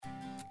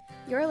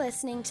You're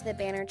listening to the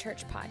Banner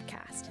Church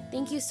podcast.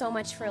 Thank you so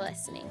much for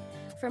listening.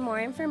 For more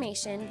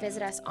information,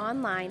 visit us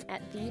online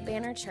at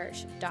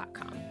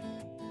thebannerchurch.com.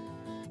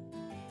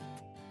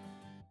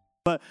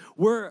 But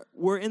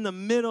we're in the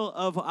middle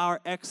of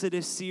our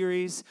Exodus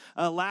series.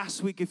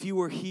 Last week, if you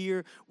were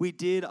here, we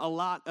did a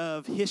lot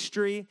of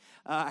history.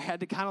 I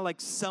had to kind of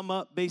like sum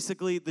up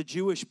basically the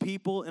Jewish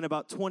people in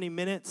about 20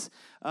 minutes,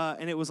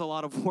 and it was a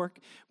lot of work,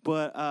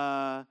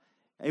 but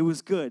it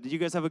was good. Did you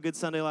guys have a good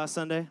Sunday last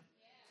Sunday?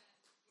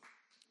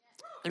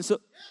 And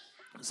so,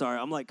 sorry,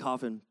 I'm like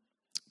coughing,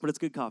 but it's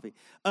good coffee.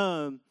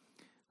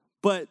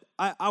 But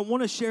I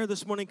want to share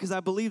this morning because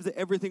I believe that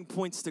everything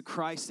points to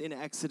Christ in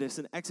Exodus.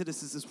 And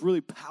Exodus is this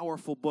really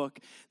powerful book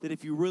that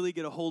if you really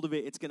get a hold of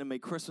it, it's going to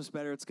make Christmas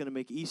better. It's going to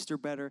make Easter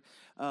better.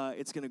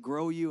 It's going to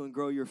grow you and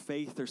grow your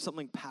faith. There's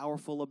something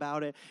powerful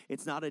about it.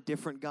 It's not a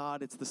different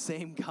God. It's the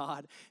same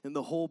God in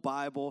the whole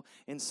Bible.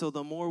 And so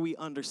the more we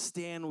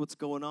understand what's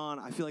going on,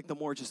 I feel like the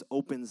more it just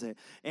opens it.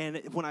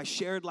 And when I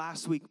shared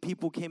last week,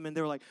 people came in,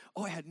 they were like,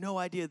 oh, I had no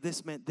idea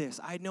this meant this.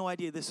 I had no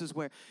idea this is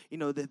where,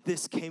 that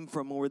this came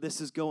from or where this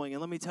is going.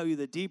 And let me tell you,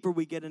 the deeper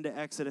we get into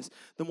Exodus,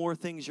 the more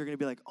things you're going to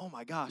be like, oh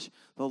my gosh,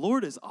 the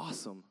Lord is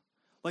awesome.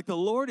 Like the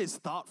Lord is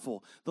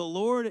thoughtful. The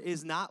Lord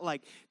is not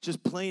like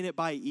just playing it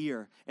by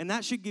ear. And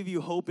that should give you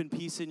hope and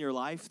peace in your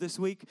life this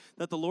week,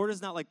 that the Lord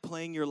is not like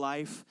playing your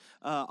life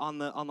on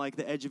like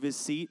the edge of his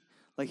seat.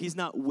 Like he's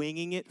not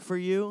winging it for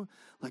you.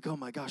 Like, oh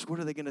my gosh, what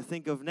are they going to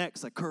think of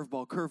next? Like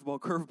curveball, curveball,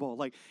 curveball.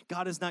 Like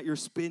God is not your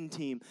spin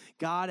team.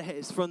 God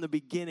is from the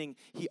beginning.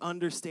 He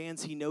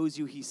understands, he knows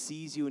you, he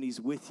sees you, and he's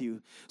with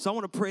you. So I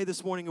want to pray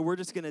this morning, and we're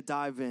just going to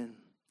dive in.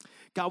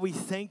 God, we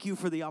thank you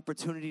for the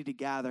opportunity to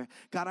gather.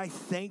 God, I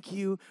thank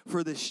you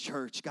for this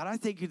church. God, I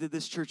thank you that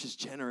this church is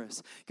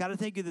generous. God, I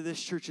thank you that this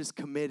church is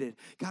committed.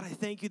 God, I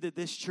thank you that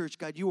this church,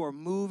 God, you are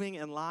moving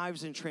in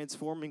lives and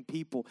transforming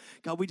people.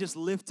 God, we just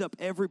lift up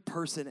every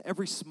person,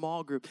 every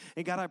small group.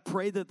 And God, I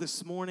pray that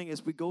this morning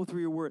as we go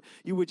through your word,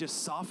 you would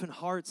just soften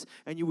hearts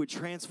and you would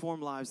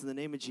transform lives in the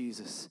name of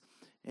Jesus.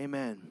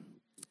 Amen.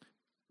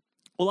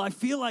 Well, I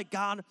feel like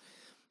God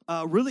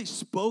really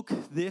spoke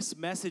this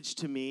message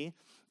to me.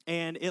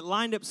 And it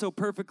lined up so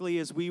perfectly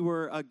as we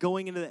were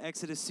going into the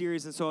Exodus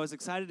series, and so I was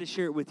excited to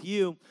share it with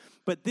you.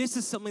 But this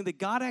is something that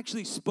God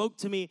actually spoke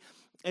to me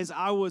as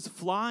I was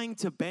flying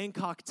to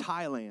Bangkok,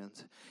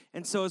 Thailand.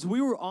 And so as we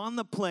were on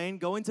the plane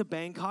going to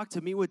Bangkok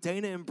to meet with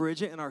Dana and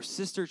Bridget and our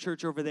sister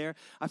church over there,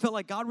 I felt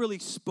like God really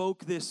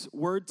spoke this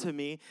word to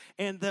me,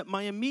 and that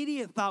my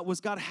immediate thought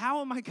was, God, how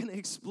am I going to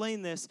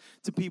explain this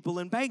to people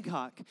in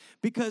Bangkok?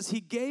 Because he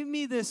gave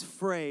me this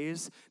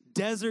phrase,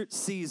 desert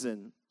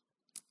season.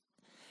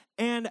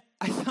 And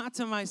I thought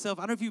to myself,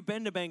 I don't know if you've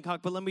been to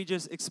Bangkok, but let me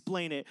just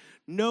explain it.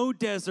 No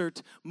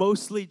desert,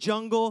 mostly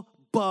jungle,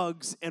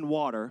 bugs, and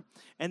water.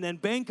 And then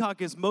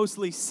Bangkok is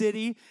mostly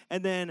city,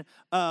 and then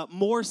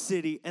more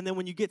city. And then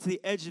when you get to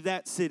the edge of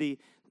that city,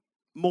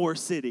 more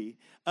city.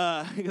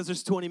 Because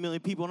there's 20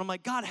 million people. And I'm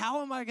like, God,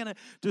 how am I going to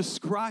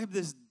describe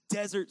this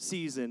desert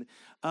season?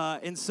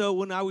 And so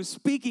when I was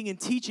speaking and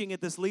teaching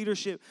at this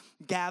leadership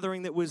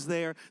gathering that was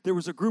there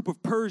was a group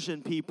of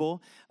Persian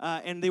people,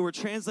 and they were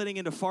translating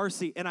into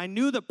Farsi, and I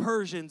knew the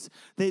Persians,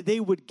 they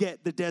would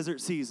get the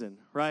desert season,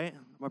 right?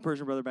 My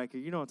Persian brother back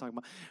here, you know what I'm talking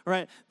about,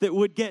 right? That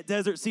would get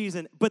desert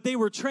season, but they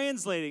were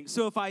translating.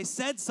 So if I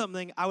said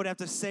something, I would have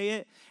to say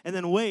it and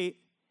then wait,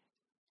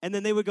 and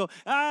then they would go,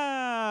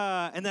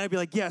 and then I'd be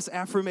like, yes,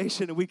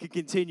 affirmation, and we could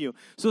continue.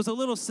 So it's a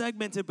little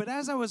segmented, but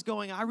as I was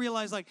going, I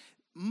realized, like,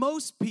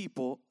 most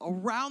people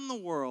around the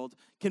world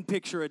can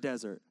picture a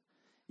desert.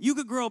 You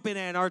could grow up in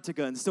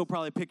Antarctica and still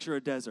probably picture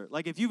a desert.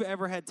 Like, if you've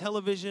ever had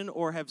television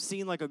or have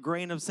seen, like, a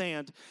grain of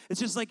sand, it's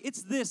just like,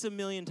 it's this a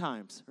million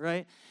times,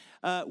 right?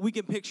 We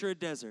can picture a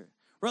desert.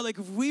 Right, like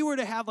if we were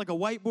to have like a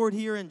whiteboard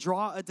here and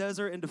draw a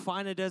desert and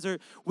define a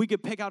desert, we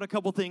could pick out a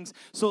couple things.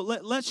 So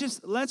let's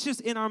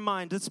just in our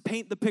mind, let's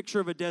paint the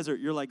picture of a desert.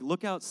 You're like,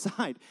 look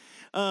outside.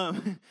 No,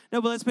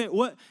 but let's paint.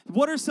 What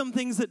are some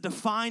things that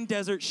define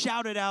desert?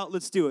 Shout it out.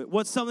 Let's do it.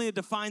 What's something that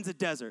defines a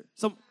desert?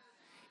 Some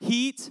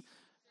heat.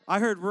 I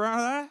heard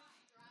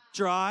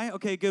dry.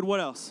 Okay, good. What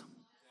else?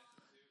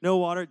 No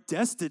water.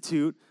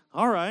 Destitute.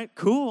 All right,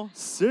 cool,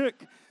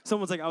 sick.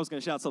 Someone's like, I was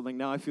going to shout something.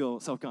 Now I feel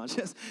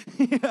self-conscious.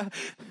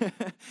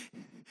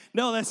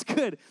 No, that's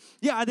good.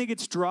 Yeah, I think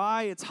it's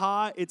dry, it's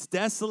hot, it's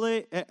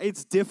desolate,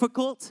 it's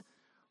difficult,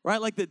 right?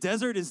 Like the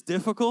desert is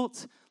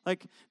difficult.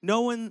 Like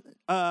no one,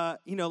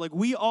 like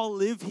we all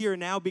live here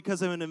now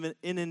because of an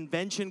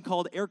invention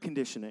called air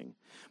conditioning.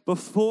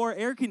 Before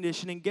air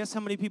conditioning, guess how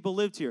many people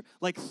lived here?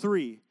 Like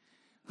 3,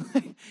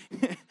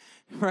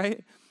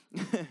 right?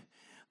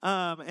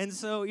 And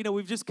so,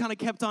 we've just kind of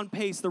kept on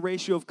pace the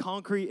ratio of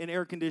concrete and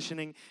air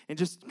conditioning and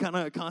just kind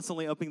of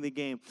constantly upping the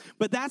game.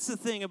 But that's the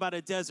thing about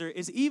a desert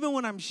is even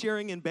when I'm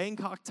sharing in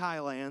Bangkok,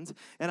 Thailand,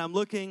 and I'm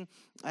looking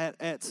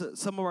at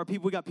some of our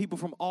people, we got people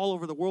from all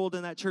over the world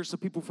in that church, so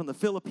people from the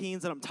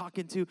Philippines that I'm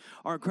talking to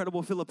are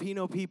incredible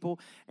Filipino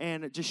people,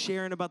 and just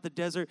sharing about the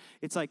desert.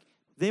 It's like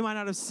they might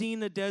not have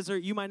seen a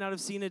desert. You might not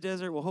have seen a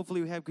desert. Well,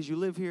 hopefully you have because you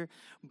live here.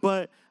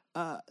 But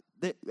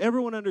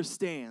everyone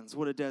understands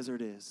what a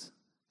desert is.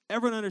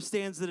 Everyone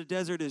understands that a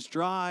desert is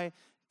dry,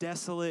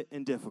 desolate,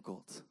 and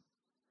difficult,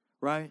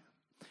 right?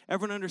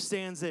 Everyone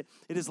understands that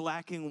it is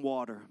lacking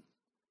water.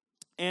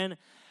 And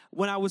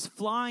when I was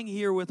flying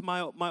here with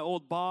my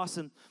old boss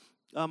and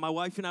my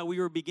wife and I, we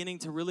were beginning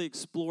to really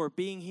explore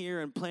being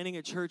here and planning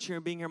a church here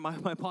and being here.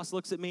 My boss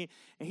looks at me,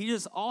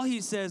 and all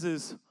he says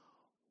is,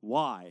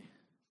 why?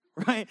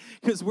 Right?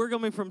 Because we're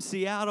coming from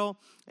Seattle,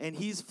 and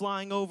he's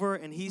flying over,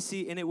 and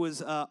it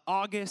was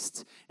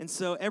August, and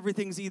so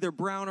everything's either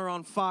brown or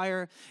on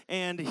fire,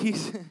 and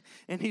he's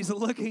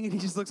looking, and he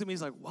just looks at me,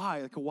 he's like,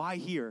 why? Like, why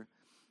here?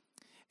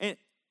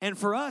 And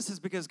for us, it's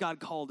because God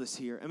called us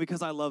here, and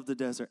because I love the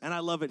desert, and I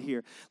love it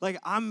here. Like,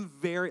 I'm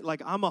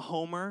a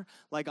homer.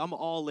 Like, I'm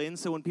all in,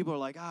 so when people are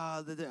like,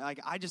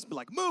 I just be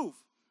like, move.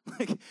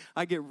 Like,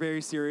 I get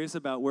very serious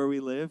about where we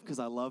live because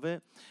I love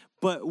it.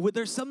 But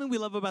there's something we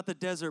love about the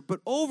desert, but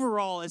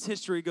overall, as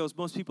history goes,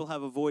 most people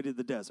have avoided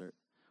the desert.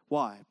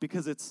 Why?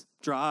 Because it's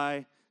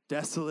dry,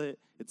 desolate,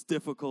 it's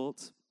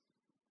difficult.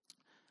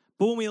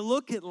 But when we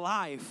look at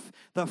life,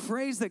 the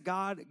phrase that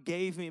God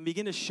gave me and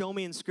began to show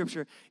me in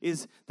Scripture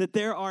is that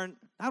there are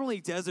not only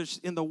deserts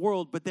in the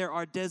world, but there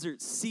are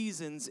desert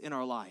seasons in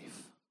our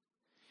life.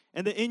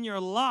 And that in your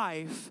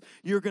life,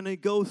 you're going to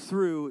go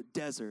through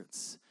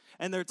deserts.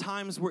 And there are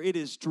times where it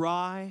is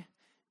dry,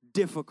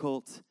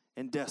 difficult,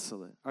 and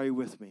desolate. Are you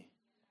with me?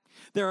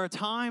 There are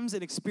times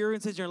and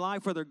experiences in your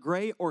life, whether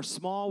great or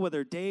small,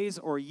 whether days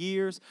or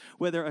years,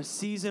 whether a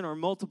season or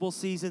multiple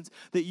seasons,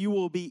 that you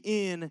will be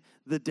in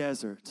the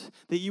desert,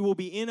 that you will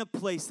be in a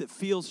place that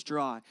feels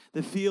dry,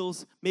 that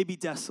feels maybe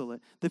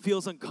desolate, that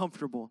feels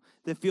uncomfortable,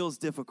 that feels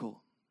difficult.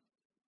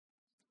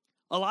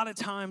 A lot of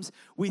times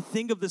we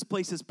think of this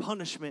place as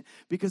punishment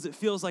because it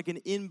feels like an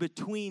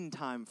in-between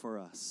time for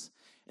us.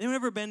 Anyone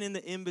ever been in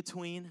the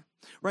in-between?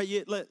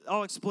 Right?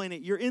 I'll explain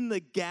it. You're in the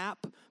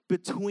gap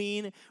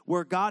between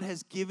where God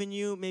has given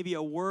you maybe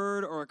a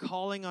word or a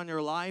calling on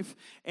your life,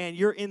 and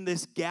you're in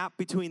this gap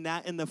between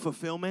that and the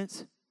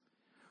fulfillment.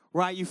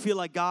 Right? You feel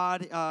like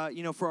God,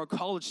 for our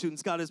college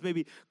students, God has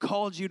maybe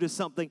called you to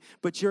something,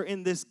 but you're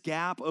in this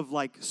gap of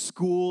like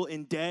school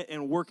and debt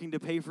and working to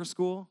pay for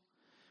school.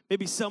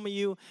 Maybe some of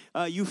you,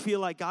 you feel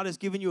like God has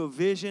given you a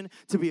vision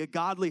to be a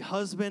godly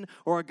husband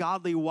or a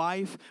godly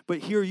wife, but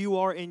here you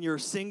are in your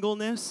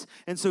singleness,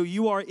 and so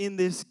you are in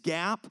this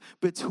gap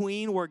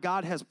between where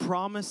God has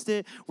promised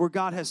it, where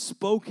God has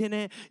spoken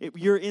it.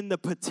 You're in the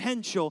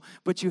potential,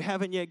 but you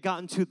haven't yet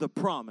gotten to the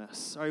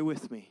promise. Are you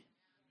with me?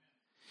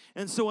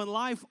 And so in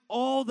life,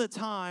 all the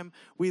time,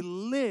 we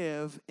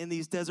live in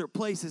these desert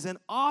places, and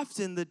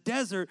often the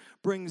desert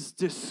brings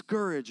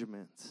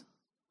discouragement.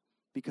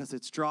 Because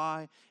it's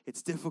dry,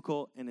 it's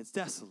difficult, and it's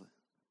desolate.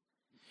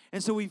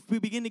 And so we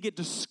begin to get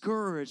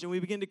discouraged, and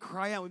we begin to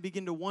cry out, we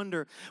begin to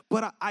wonder.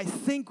 But I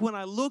think when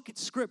I look at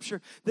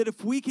Scripture, that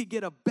if we could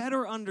get a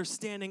better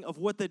understanding of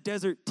what the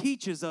desert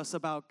teaches us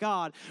about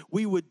God,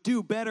 we would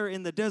do better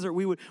in the desert.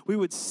 We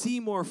would see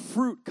more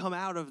fruit come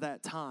out of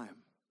that time.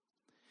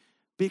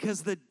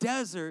 Because the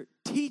desert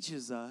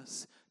teaches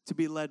us to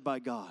be led by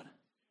God.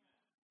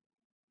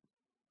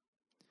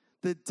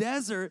 The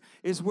desert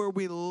is where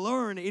we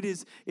learn. It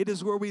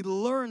is where we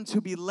learn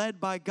to be led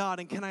by God.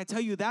 And can I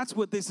tell you, that's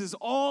what this is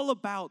all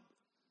about,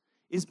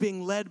 is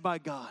being led by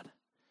God.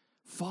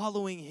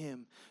 Following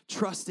Him,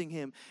 trusting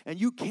Him. And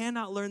you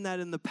cannot learn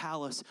that in the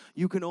palace.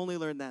 You can only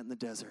learn that in the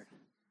desert.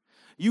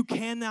 You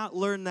cannot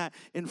learn that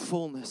in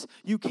fullness.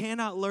 You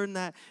cannot learn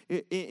that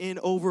in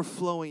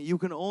overflowing. You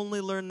can only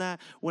learn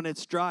that when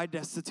it's dry,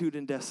 destitute,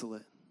 and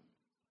desolate.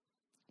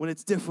 When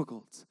it's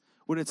difficult.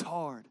 When it's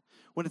hard.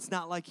 When it's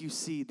not like you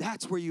see,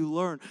 that's where you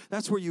learn.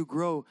 That's where you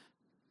grow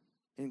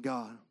in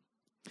God.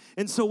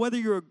 And so whether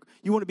you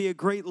want to be a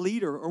great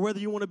leader, or whether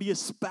you want to be a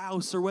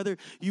spouse, or whether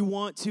you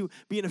want to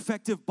be an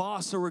effective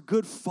boss or a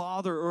good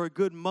father or a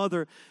good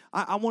mother,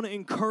 I want to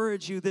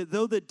encourage you that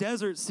though the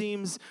desert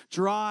seems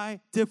dry,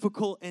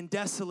 difficult, and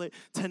desolate,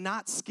 to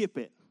not skip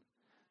it,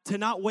 to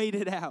not wait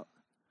it out,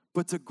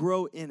 but to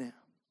grow in it.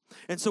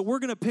 And so we're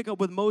going to pick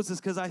up with Moses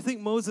because I think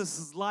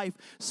Moses' life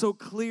so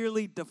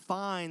clearly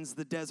defines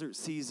the desert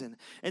season.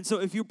 And so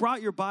if you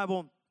brought your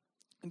Bible,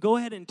 go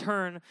ahead and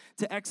turn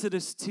to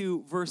Exodus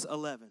 2, verse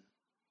 11.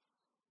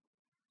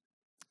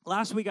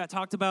 Last week I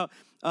talked about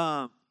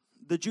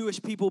the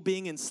Jewish people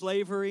being in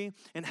slavery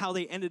and how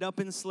they ended up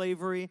in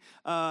slavery.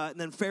 And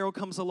then Pharaoh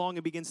comes along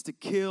and begins to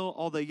kill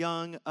all the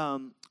young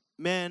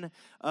men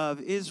of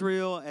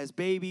Israel as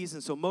babies,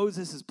 and so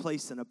Moses is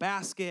placed in a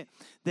basket.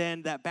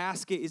 Then that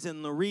basket is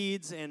in the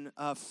reeds, and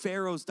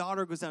Pharaoh's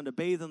daughter goes down to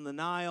bathe in the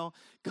Nile,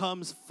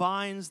 comes,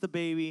 finds the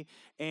baby,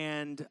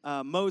 and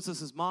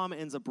Moses' mom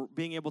ends up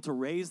being able to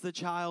raise the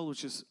child,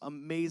 which is an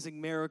amazing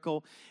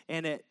miracle.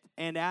 And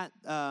at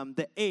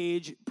the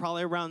age,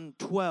 probably around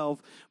 12,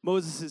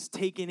 Moses is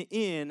taken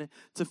in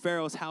to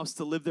Pharaoh's house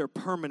to live there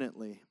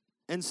permanently.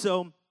 And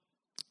so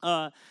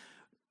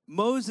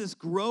Moses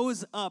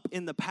grows up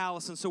in the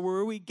palace. And so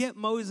where we get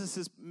Moses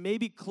is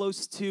maybe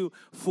close to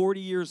 40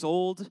 years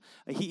old.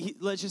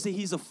 Let's just say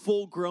he's a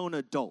full-grown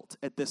adult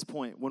at this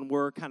point when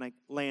we're kind of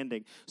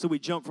landing. So we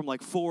jump from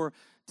like 4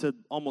 to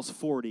almost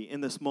 40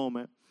 in this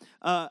moment.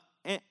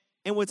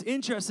 And what's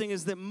interesting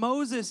is that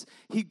Moses,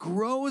 he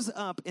grows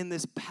up in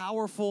this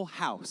powerful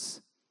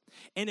house.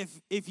 And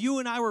if you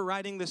and I were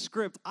writing the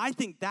script, I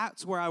think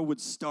that's where I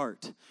would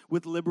start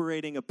with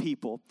liberating a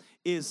people,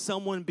 is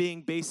someone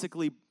being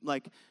basically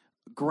like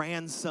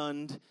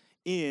grandsoned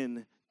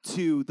in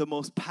to the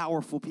most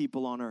powerful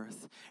people on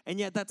earth. And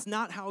yet that's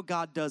not how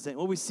God does it.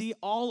 What we see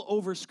all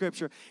over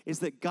Scripture is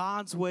that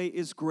God's way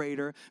is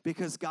greater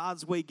because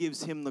God's way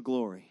gives him the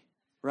glory.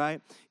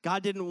 Right?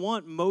 God didn't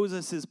want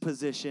Moses'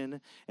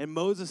 position and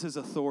Moses'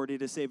 authority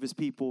to save his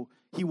people.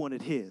 He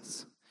wanted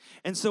his.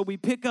 And so we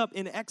pick up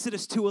in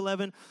Exodus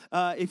 2:11.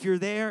 If you're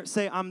there,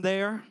 say, I'm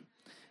there.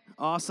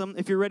 Awesome.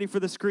 If you're ready for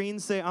the screen,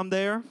 say, I'm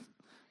there.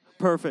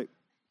 Perfect.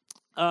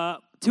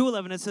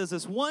 2:11, it says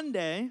this: one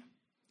day,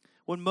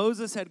 when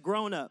Moses had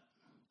grown up,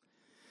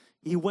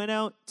 he went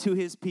out to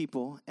his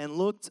people and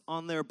looked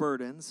on their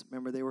burdens.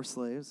 Remember, they were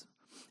slaves.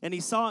 And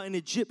he saw an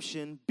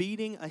Egyptian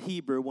beating a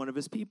Hebrew, one of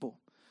his people.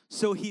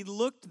 So he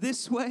looked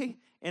this way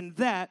and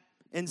that,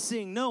 and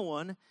seeing no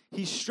one,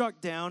 he struck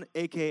down,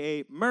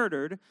 a.k.a.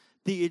 murdered,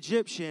 the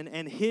Egyptian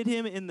and hid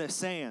him in the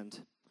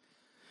sand.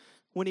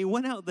 When he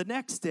went out the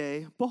next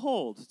day,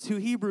 behold, 2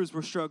 Hebrews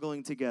were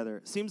struggling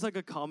together. Seems like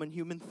a common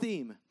human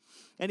theme.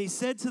 And he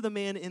said to the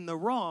man in the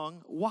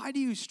wrong, why do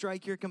you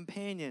strike your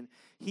companion?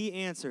 He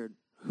answered,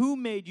 who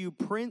made you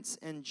prince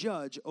and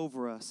judge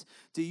over us?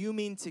 Do you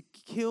mean to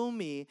kill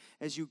me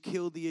as you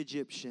killed the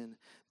Egyptian?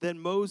 Then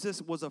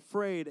Moses was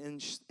afraid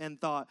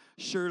and thought,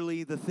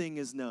 surely the thing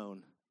is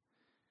known.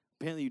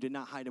 Apparently you did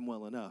not hide him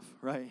well enough,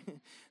 right?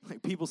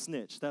 Like people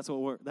snitch. That's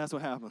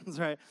what happens,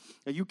 right?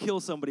 If you kill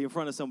somebody in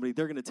front of somebody,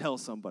 they're going to tell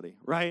somebody,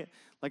 right?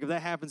 Like if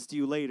that happens to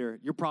you later,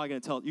 you're probably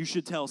going to tell. You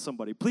should tell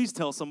somebody. Please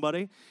tell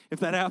somebody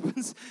if that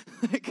happens.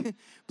 Like,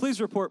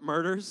 please report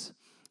murders.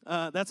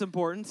 That's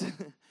important.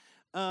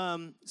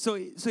 So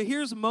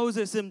here's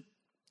Moses, and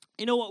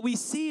you know what we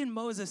see in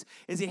Moses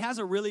is he has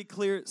a really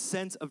clear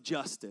sense of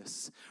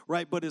justice,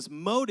 right? But his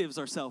motives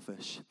are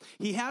selfish.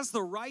 He has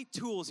the right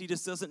tools, he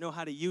just doesn't know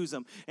how to use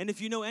them. And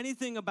if you know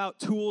anything about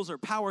tools or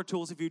power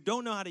tools, if you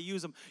don't know how to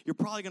use them, you're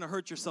probably going to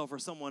hurt yourself or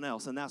someone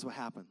else, and that's what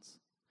happens.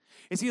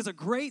 He has a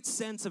great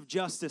sense of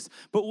justice,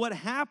 but what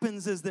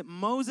happens is that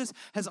Moses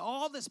has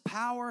all this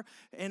power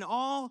and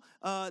all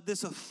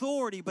this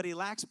authority, but he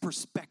lacks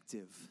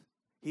perspective.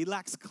 He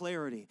lacks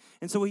clarity.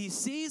 And so he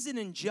sees an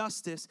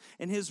injustice,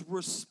 and his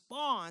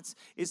response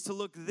is to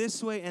look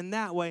this way and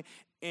that way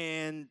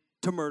and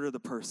to murder the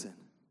person.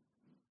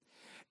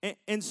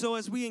 And so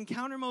as we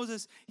encounter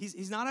Moses,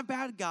 he's not a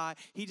bad guy.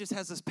 He just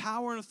has this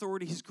power and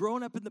authority. He's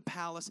grown up in the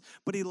palace,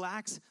 but he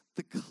lacks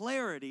the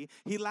clarity.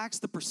 He lacks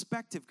the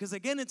perspective. Because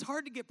again, it's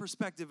hard to get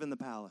perspective in the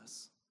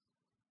palace.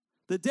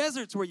 The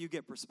desert's where you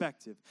get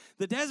perspective.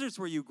 The desert's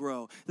where you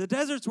grow. The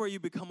desert's where you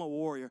become a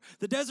warrior.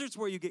 The desert's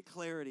where you get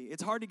clarity.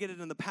 It's hard to get it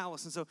in the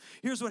palace. And so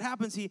here's what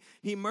happens.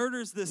 He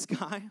murders this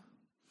guy.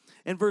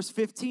 In verse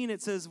 15,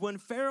 it says, when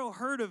Pharaoh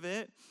heard of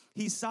it,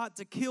 he sought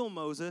to kill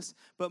Moses,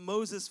 but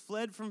Moses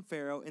fled from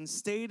Pharaoh and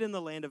stayed in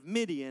the land of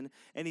Midian,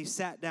 and he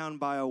sat down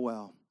by a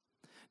well.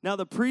 Now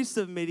the priests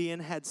of Midian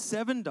had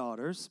 7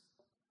 daughters,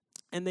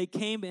 and they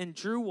came and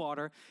drew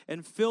water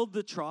and filled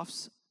the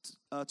troughs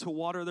to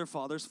water their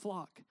father's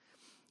flock.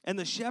 And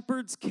the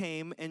shepherds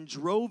came and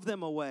drove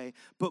them away.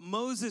 But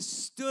Moses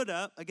stood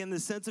up, again, the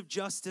sense of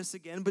justice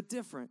again, but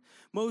different.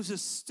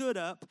 Moses stood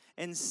up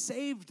and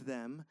saved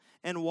them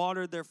and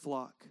watered their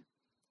flock.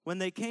 When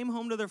they came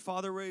home to their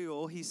father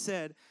Reuel, he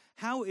said,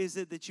 how is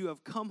it that you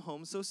have come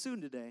home so soon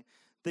today?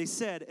 They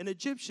said, an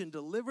Egyptian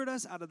delivered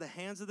us out of the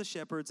hands of the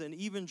shepherds and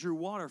even drew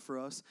water for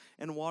us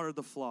and watered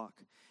the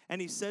flock.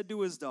 And he said to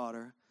his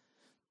daughter,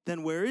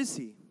 then where is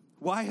he?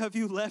 Why have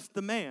you left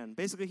the man?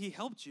 Basically, he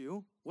helped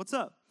you. What's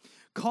up?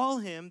 Call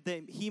him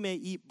that he may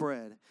eat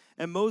bread.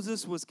 And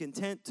Moses was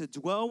content to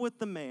dwell with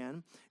the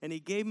man, and he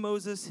gave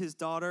Moses his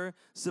daughter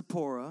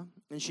Zipporah,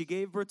 and she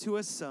gave birth to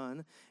a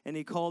son, and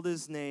he called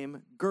his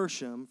name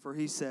Gershom, for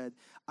he said,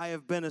 I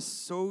have been a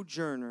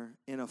sojourner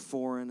in a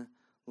foreign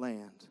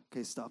land.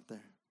 Okay, stop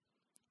there.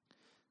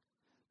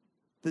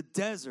 The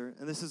desert,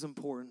 and this is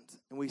important,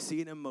 and we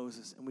see it in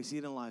Moses, and we see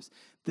it in lives.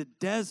 The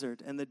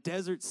desert and the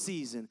desert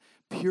season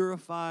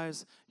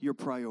purifies your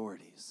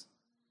priorities.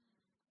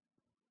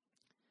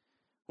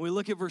 When we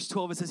look at verse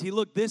 12, it says he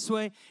looked this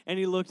way and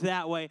he looked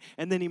that way,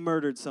 and then he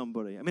murdered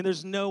somebody. I mean,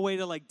 there's no way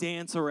to like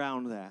dance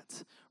around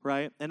that,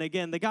 right? And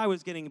again, the guy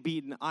was getting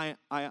beaten. I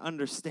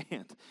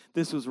understand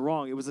this was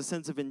wrong. It was a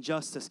sense of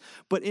injustice.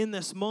 But in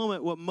this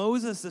moment, what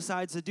Moses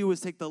decides to do is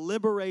take the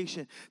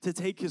liberation, to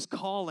take his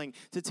calling,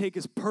 to take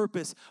his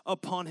purpose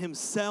upon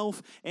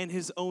himself and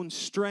his own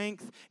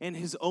strength and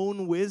his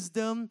own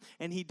wisdom,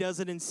 and he does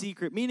it in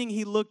secret. Meaning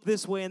he looked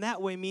this way and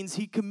that way means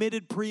he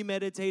committed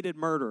premeditated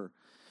murder.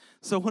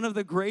 So one of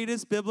the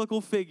greatest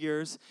biblical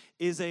figures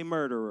is a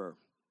murderer.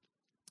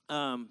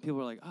 People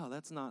are like, oh,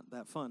 that's not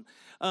that fun.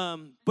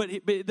 But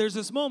there's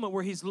this moment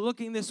where he's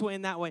looking this way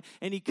and that way,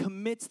 and he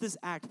commits this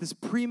act, this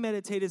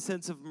premeditated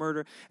sense of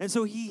murder. And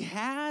so he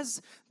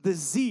has the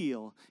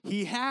zeal,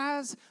 he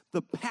has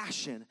the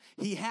passion,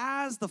 he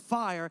has the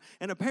fire,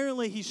 and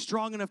apparently he's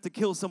strong enough to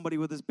kill somebody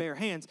with his bare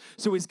hands.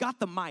 So he's got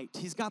the might,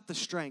 he's got the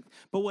strength.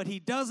 But what he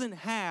doesn't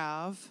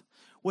have,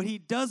 what he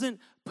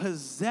doesn't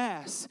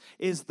possess,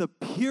 is the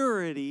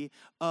purity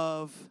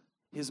of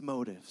his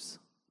motives.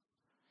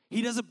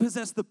 He doesn't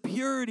possess the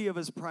purity of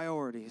his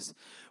priorities.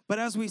 But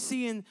as we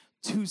see in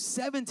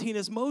 2:17,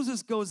 as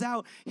Moses goes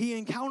out, he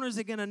encounters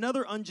again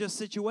another unjust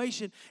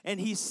situation,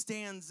 and he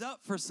stands up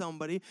for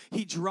somebody.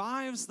 He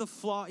drives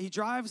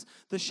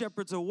the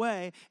shepherds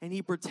away, and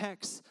he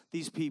protects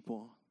these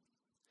people.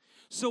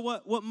 So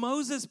what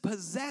Moses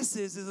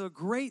possesses is a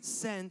great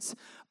sense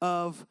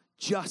of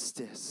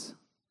justice.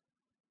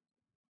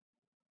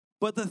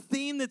 But the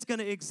theme that's going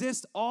to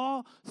exist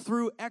all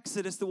through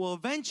Exodus that will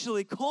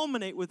eventually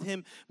culminate with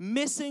him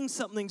missing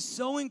something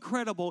so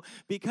incredible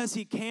because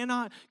he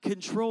cannot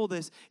control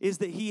this is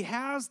that he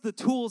has the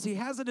tools, he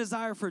has a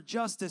desire for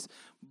justice,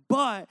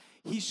 but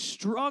he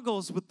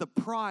struggles with the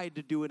pride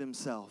to do it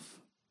himself.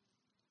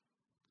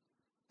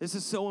 This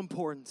is so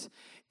important,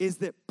 is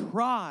that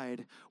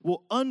pride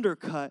will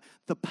undercut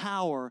the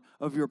power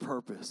of your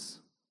purpose.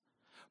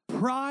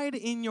 Pride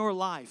in your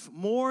life,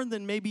 more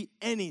than maybe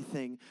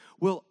anything,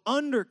 will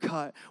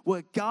undercut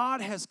what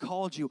God has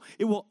called you.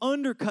 It will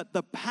undercut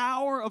the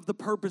power of the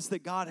purpose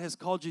that God has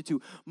called you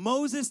to.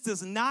 Moses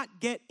does not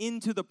get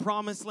into the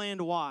promised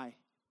land. Why?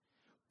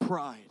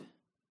 Pride.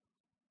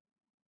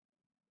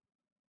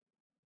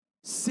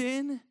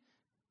 Sin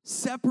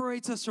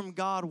separates us from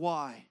God.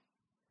 Why?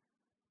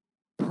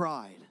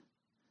 Pride.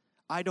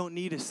 I don't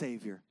need a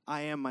Savior.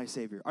 I am my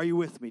Savior. Are you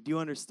with me? Do you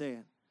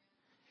understand?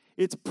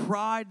 It's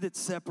pride that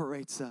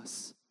separates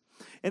us.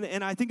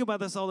 And I think about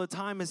this all the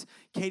time as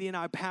Katie and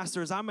I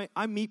pastors.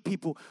 I meet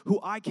people who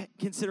I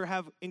consider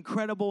have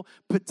incredible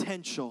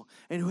potential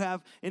and who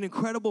have an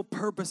incredible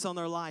purpose on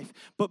their life.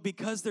 But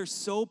because they're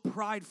so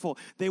prideful,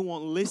 they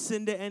won't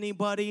listen to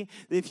anybody.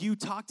 If you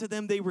talk to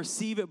them, they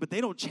receive it, but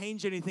they don't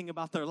change anything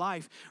about their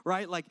life,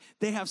 right? Like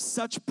they have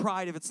such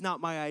pride. If it's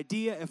not my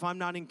idea, if I'm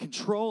not in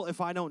control, if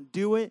I don't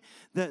do it,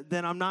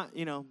 then I'm not,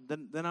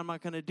 then I'm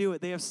not going to do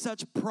it. They have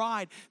such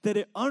pride that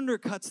it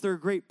undercuts their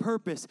great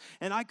purpose.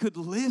 And I could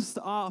list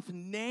off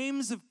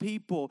names of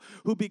people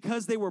who,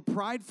 because they were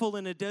prideful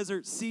in a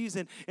desert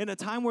season, in a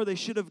time where they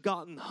should have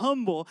gotten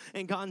humble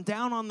and gotten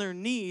down on their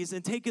knees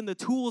and taken the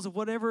tools of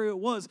whatever it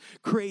was,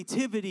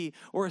 creativity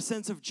or a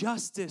sense of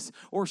justice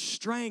or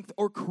strength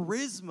or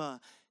charisma,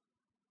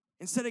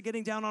 instead of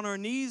getting down on our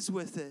knees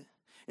with it,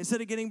 instead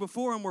of getting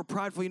before him, we're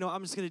prideful.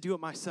 I'm just going to do it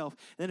myself.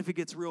 And then if it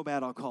gets real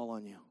bad, I'll call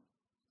on you.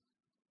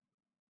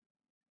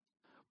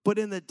 But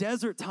in the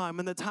desert time,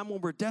 in the time when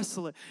we're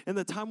desolate, in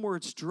the time where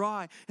it's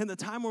dry, in the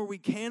time where we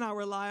cannot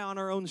rely on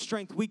our own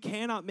strength, we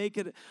cannot make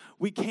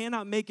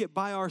it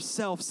by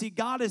ourselves. See,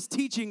 God is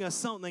teaching us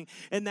something,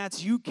 and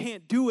that's you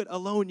can't do it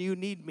alone, you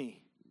need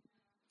me.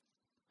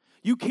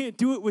 You can't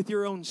do it with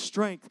your own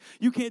strength.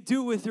 You can't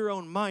do it with your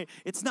own might.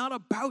 It's not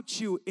about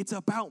you, it's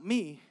about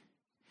me.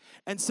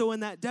 And so in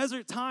that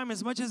desert time,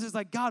 as much as it's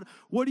like, God,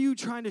 what are you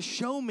trying to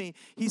show me?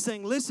 He's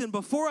saying, listen,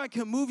 before I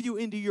can move you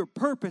into your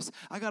purpose,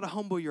 I got to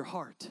humble your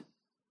heart.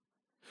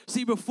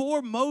 See,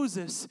 before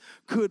Moses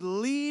could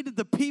lead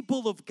the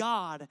people of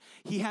God,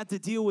 he had to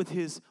deal with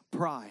his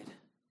pride.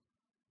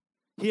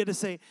 He had to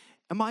say,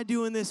 am I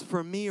doing this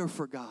for me or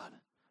for God?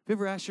 Have you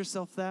ever asked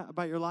yourself that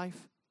about your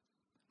life?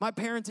 Am I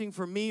parenting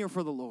for me or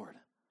for the Lord?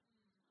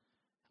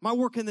 Am I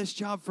working this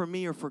job for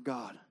me or for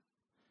God?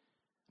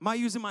 Am I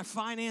using my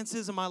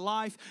finances and my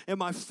life and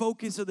my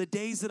focus or the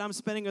days that I'm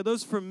spending? Are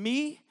those for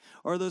me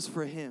or are those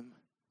for him?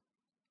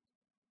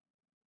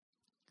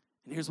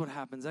 And here's what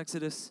happens.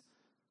 Exodus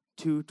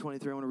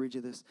 2:23, I want to read you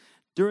this.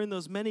 During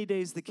those many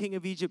days, the king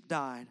of Egypt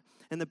died,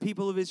 and the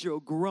people of Israel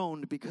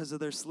groaned because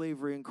of their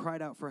slavery and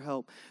cried out for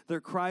help.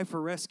 Their cry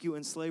for rescue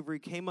and slavery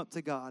came up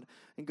to God,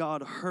 and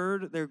God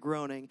heard their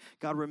groaning.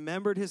 God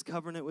remembered his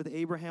covenant with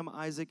Abraham,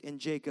 Isaac, and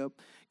Jacob.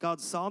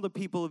 God saw the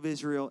people of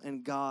Israel,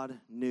 and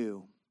God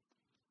knew.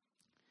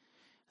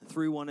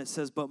 3:1 it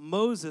says, but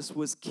Moses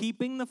was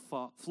keeping the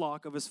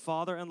flock of his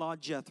father-in-law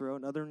Jethro,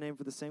 another name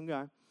for the same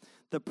guy,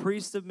 the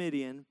priest of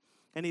Midian,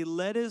 and he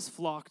led his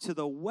flock to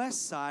the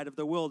west side of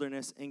the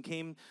wilderness and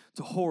came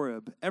to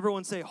Horeb.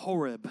 Everyone say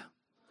Horeb.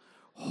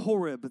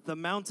 Horeb, the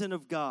mountain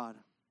of God.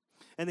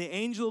 And the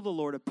angel of the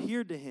Lord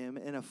appeared to him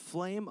in a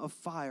flame of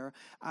fire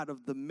out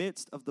of the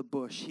midst of the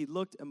bush. He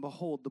looked, and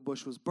behold, the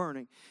bush was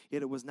burning,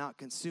 yet it was not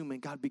consuming.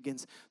 God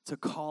begins to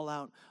call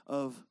out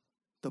of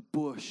the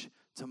bush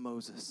to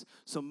Moses.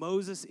 So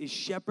Moses is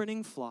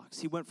shepherding flocks.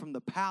 He went from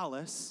the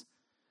palace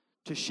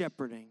to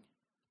shepherding.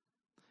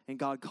 And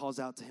God calls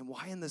out to him.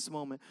 Why in this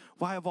moment?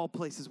 Why of all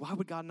places? Why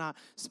would God not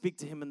speak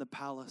to him in the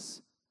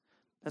palace?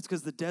 That's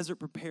because the desert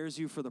prepares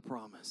you for the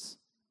promise.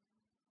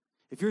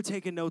 If you're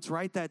taking notes,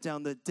 write that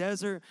down. The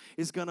desert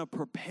is going to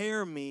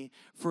prepare me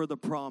for the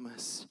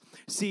promise.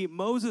 See,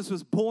 Moses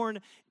was born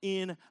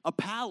in a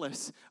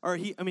palace.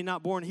 He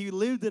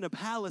lived in a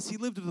palace. He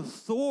lived with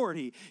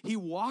authority. He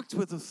walked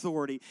with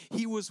authority.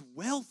 He was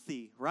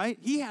wealthy, right?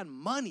 He had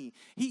money.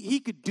 He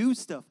could do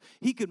stuff.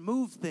 He could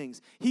move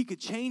things. He could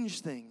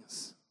change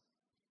things.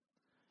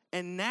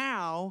 And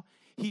now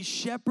he's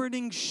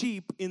shepherding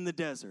sheep in the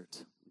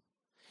desert.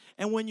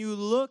 And when you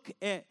look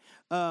at,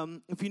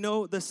 if you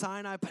know the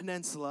Sinai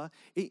Peninsula,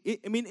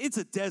 it's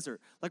a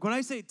desert. Like when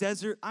I say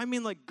desert, I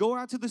mean like go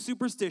out to the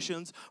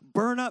superstitions,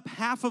 burn up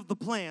half of the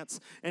plants,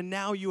 and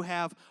now you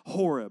have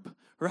Horeb,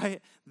 right?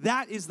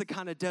 That is the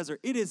kind of desert.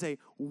 It is a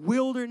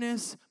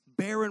wilderness,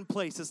 barren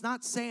place. It's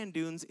not sand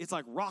dunes, it's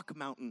like rock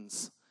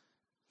mountains.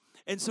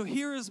 And so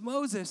here is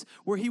Moses,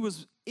 where he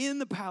was in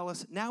the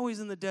palace, now he's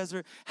in the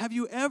desert. Have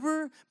you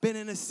ever been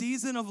in a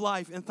season of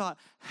life and thought,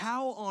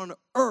 how on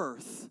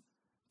earth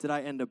did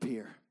I end up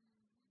here?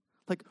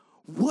 Like,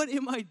 what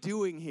am I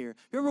doing here?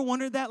 You ever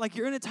wondered that? Like,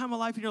 you're in a time of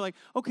life and you're like,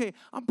 okay,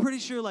 I'm pretty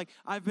sure, like,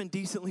 I've been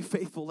decently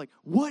faithful. Like,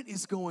 what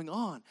is going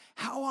on?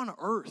 How on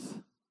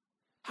earth?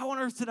 How on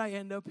earth did I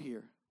end up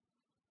here?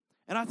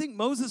 And I think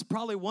Moses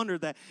probably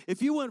wondered that.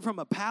 If you went from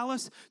a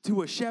palace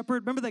to a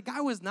shepherd, remember that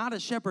guy was not a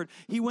shepherd.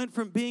 He went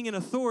from being in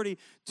authority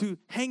to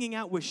hanging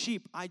out with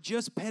sheep. I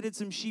just petted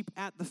some sheep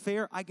at the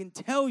fair. I can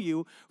tell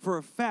you for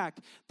a fact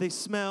they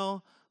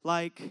smell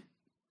like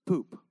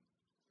poop.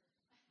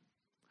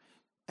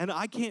 And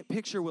I can't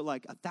picture what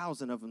like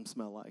 1,000 of them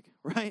smell like,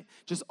 right?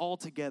 Just all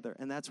together,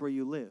 and that's where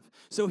you live.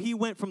 So he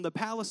went from the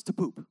palace to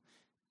poop,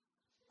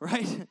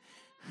 right?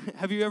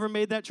 Have you ever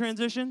made that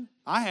transition?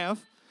 I have.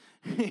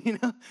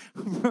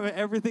 From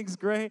everything's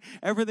great,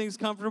 everything's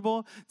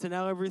comfortable, to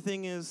now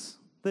everything is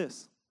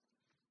this.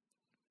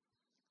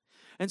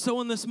 And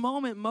so in this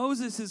moment,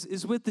 Moses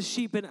is with the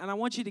sheep, and I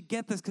want you to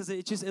get this because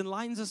it just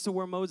enlightens us to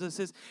where Moses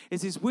is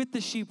he's with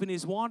the sheep, and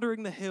he's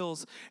wandering the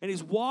hills, and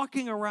he's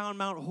walking around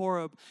Mount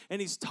Horeb,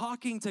 and he's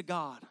talking to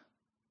God.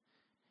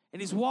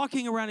 And he's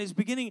walking around, he's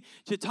beginning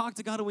to talk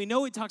to God, and we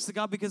know he talks to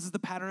God because it's the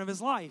pattern of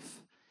his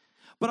life.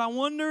 But I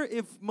wonder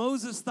if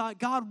Moses thought,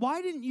 God,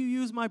 why didn't you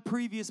use my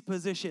previous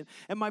position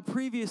and my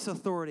previous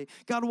authority?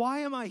 God, why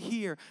am I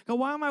here? God,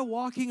 why am I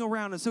walking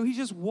around? And so he's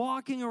just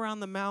walking around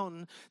the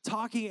mountain,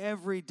 talking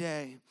every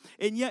day.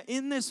 And yet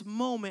in this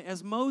moment,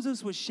 as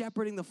Moses was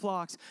shepherding the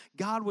flocks,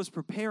 God was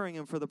preparing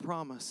him for the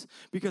promise.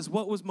 Because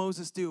what was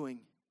Moses doing?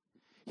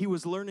 He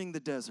was learning the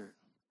desert.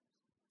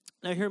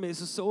 Now hear me,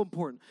 this is so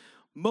important.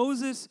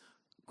 Moses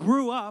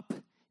grew up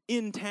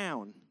in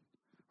town,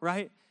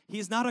 right?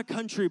 He's not a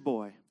country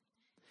boy.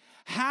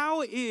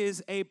 How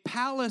is a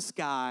palace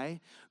guy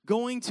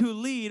going to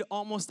lead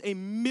almost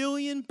 1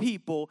 million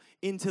people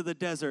into the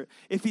desert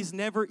if he's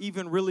never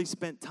even really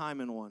spent time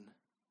in one?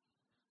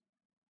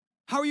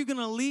 How are you going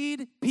to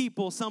lead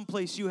people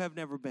someplace you have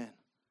never been?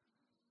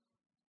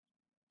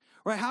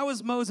 Right, how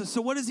is Moses? So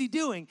what is he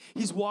doing?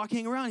 He's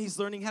walking around. He's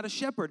learning how to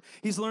shepherd.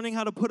 He's learning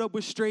how to put up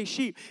with stray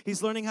sheep.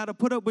 He's learning how to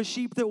put up with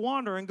sheep that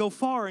wander and go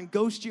far and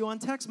ghost you on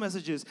text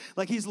messages.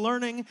 Like he's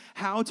learning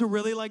how to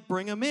really like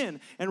bring them in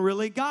and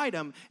really guide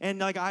them. And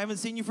like, I haven't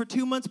seen you for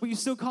 2 months, but you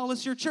still call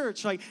us your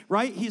church. Like,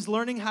 right? He's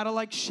learning how to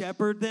like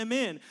shepherd them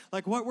in.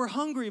 Like what, we're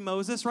hungry,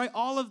 Moses, right?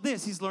 All of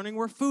this. He's learning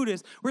where food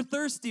is. We're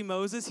thirsty,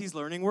 Moses. He's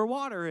learning where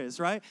water is,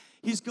 right?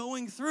 He's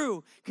going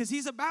through because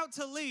he's about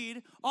to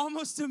lead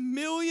almost 1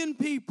 million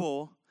people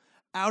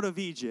out of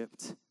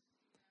Egypt.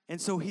 And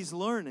so he's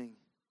learning.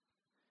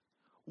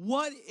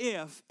 What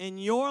if in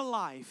your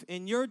life,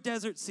 in your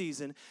desert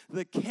season,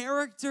 the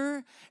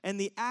character and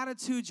the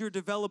attitudes you're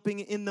developing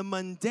in the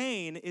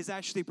mundane is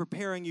actually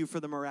preparing you for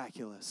the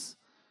miraculous?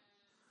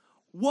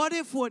 What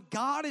if what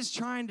God is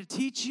trying to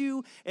teach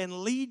you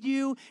and lead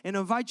you and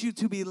invite you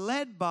to be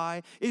led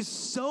by is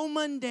so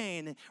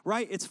mundane,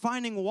 right? It's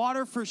finding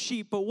water for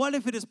sheep, but what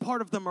if it is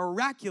part of the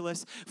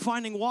miraculous,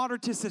 finding water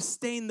to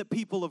sustain the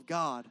people of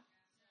God?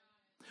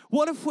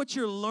 What if what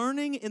you're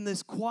learning in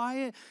this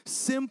quiet,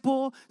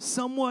 simple,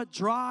 somewhat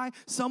dry,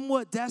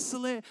 somewhat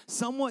desolate,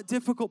 somewhat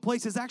difficult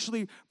place is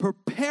actually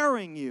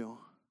preparing you?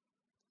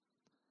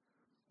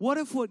 What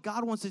if what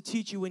God wants to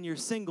teach you in your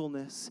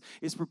singleness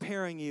is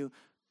preparing you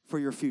for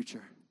your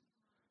future?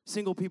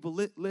 Single people,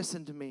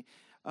 listen to me.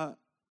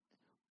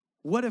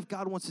 What if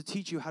God wants to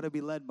teach you how to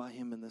be led by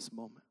him in this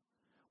moment?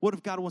 What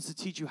if God wants to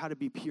teach you how to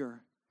be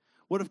pure?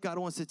 What if God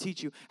wants to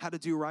teach you how to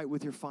do right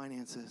with your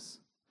finances?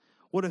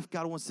 What if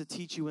God wants to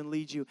teach you and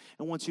lead you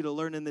and wants you to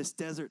learn in this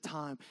desert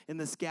time, in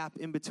this gap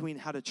in between,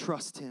 how to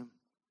trust him?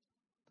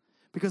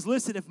 Because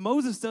listen, if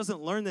Moses doesn't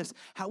learn this,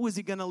 how is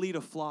he going to lead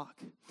a flock?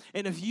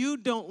 And if you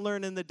don't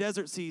learn in the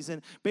desert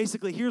season,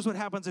 basically here's what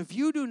happens. If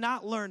you do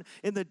not learn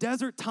in the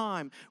desert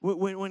time,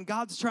 when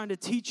God's trying to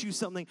teach you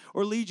something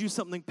or lead you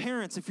something,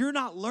 parents, if you're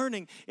not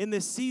learning in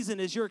this season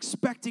as you're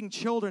expecting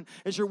children,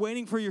 as you're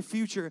waiting for your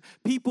future,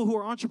 people who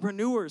are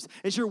entrepreneurs,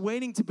 as you're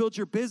waiting to build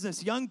your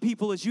business, young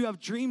people, as you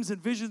have dreams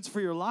and visions for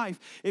your life,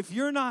 if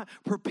you're not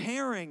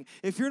preparing,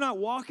 if you're not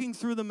walking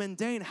through the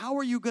mundane, how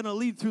are you going to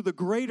lead through the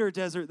greater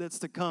desert that's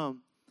to come?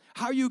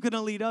 How are you going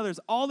to lead others?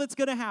 All that's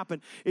going to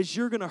happen is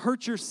you're going to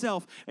hurt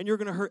yourself and you're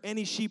going to hurt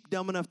any sheep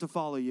dumb enough to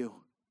follow you.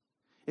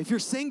 If you're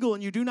single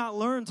and you do not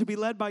learn to be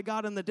led by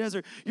God in the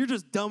desert, you're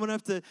just dumb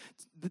enough to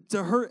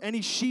hurt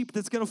any sheep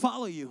that's going to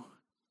follow you.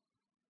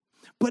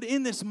 But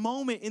in this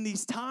moment, in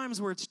these times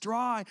where it's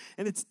dry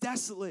and it's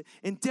desolate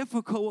and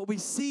difficult, what we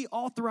see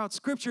all throughout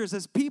Scripture is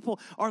as people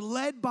are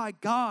led by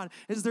God,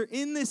 as they're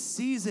in this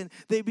season,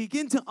 they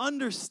begin to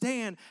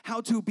understand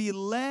how to be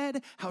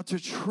led, how to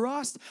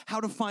trust,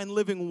 how to find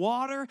living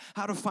water,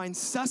 how to find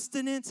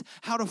sustenance,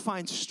 how to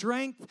find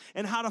strength,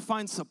 and how to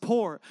find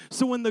support.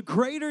 So when the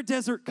greater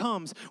desert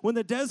comes, when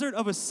the desert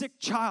of a sick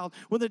child,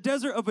 when the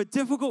desert of a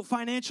difficult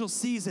financial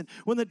season,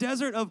 when the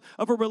desert of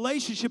a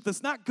relationship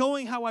that's not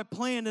going how I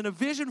planned, and a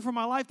vision for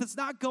my life that's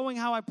not going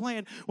how I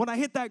planned, when I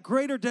hit that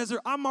greater desert,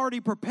 I'm already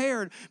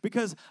prepared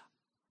because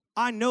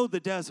I know the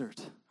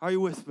desert. Are you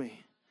with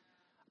me?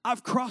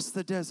 I've crossed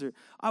the desert.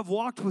 I've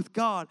walked with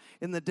God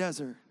in the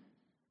desert.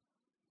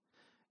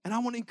 And I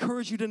want to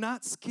encourage you to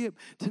not skip,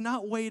 to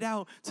not wait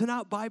out, to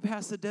not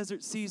bypass the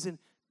desert season.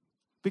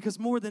 Because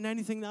more than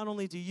anything, not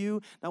only do you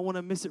not want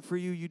to miss it for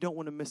you, you don't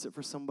want to miss it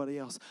for somebody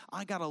else.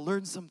 I got to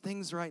learn some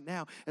things right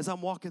now as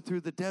I'm walking through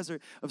the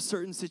desert of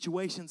certain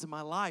situations in my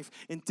life,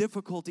 in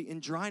difficulty, in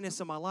dryness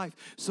in my life,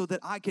 so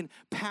that I can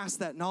pass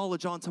that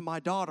knowledge on to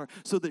my daughter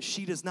so that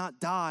she does not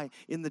die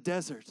in the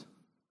desert.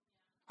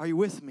 Are you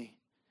with me?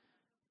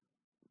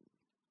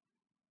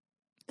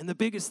 And the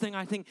biggest thing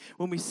I think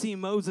when we see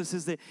Moses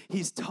is that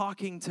he's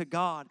talking to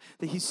God,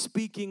 that he's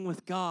speaking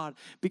with God,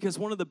 because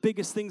one of the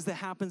biggest things that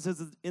happens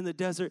in the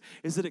desert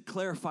is that it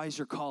clarifies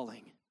your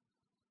calling.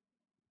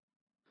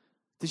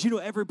 Did you know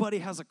everybody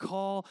has a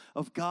call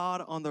of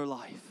God on their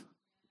life?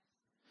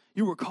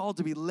 You were called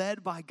to be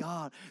led by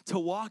God, to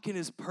walk in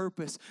His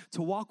purpose,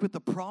 to walk with the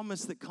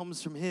promise that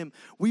comes from Him.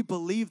 We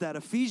believe that.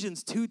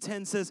 Ephesians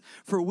 2:10 says,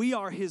 "For we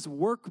are His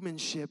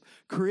workmanship,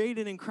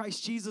 created in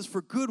Christ Jesus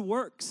for good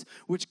works,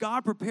 which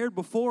God prepared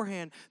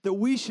beforehand that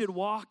we should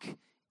walk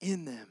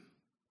in them."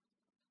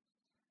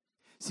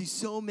 See,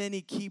 so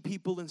many key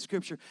people in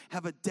Scripture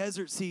have a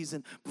desert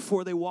season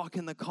before they walk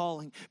in the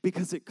calling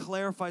because it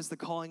clarifies the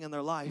calling in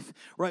their life,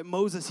 right?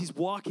 Moses, he's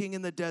walking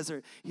in the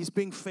desert. He's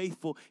being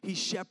faithful. He's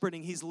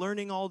shepherding. He's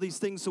learning all these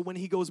things. So when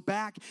he goes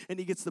back and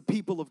he gets the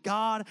people of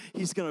God,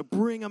 he's going to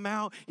bring them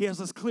out. He has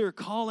this clear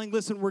calling.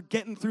 Listen, we're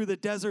getting through the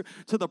desert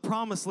to the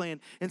promised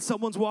land. And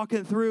someone's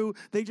walking through.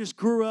 They just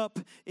grew up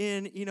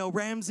in,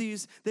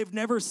 Ramses. They've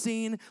never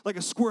seen like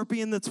a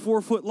scorpion that's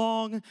 4 foot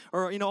long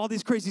or, all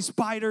these crazy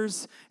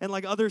spiders and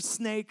like other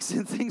snakes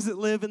and things that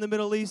live in the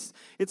Middle East.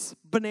 It's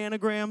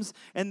bananagrams,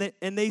 and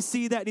they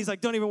see that, and he's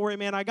like, "Don't even worry,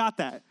 man, I got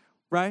that,"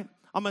 right?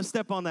 I'm going to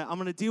step on that. I'm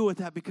going to deal with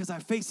that because I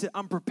face it.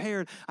 I'm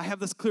prepared. I have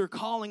this clear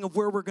calling of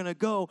where we're going to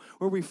go,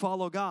 where we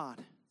follow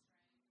God.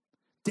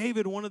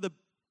 David, one of the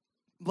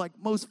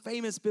most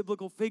famous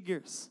biblical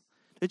figures.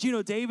 Did you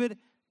know David,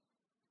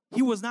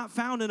 he was not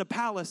found in a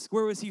palace.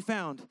 Where was he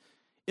found?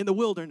 In the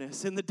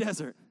wilderness, in the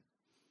desert.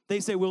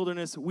 They say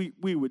wilderness.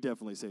 We would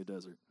definitely say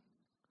desert.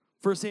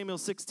 1 Samuel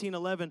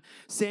 16:11,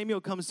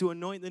 Samuel comes to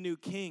anoint the new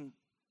king.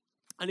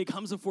 And he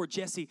comes before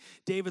Jesse,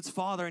 David's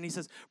father, and he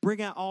says,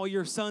 "Bring out all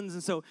your sons."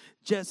 And so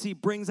Jesse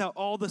brings out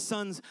all the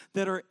sons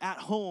that are at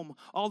home,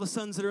 all the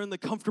sons that are in the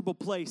comfortable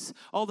place,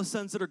 all the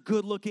sons that are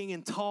good looking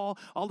and tall,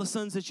 all the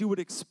sons that you would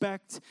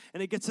expect.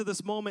 And it gets to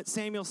this moment,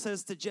 Samuel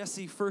says to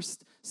Jesse,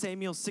 1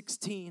 Samuel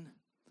 16,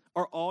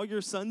 "Are all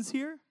your sons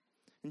here?"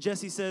 And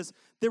Jesse says,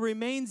 "There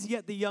remains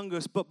yet the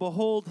youngest, but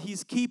behold,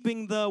 he's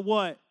keeping the"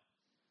 what?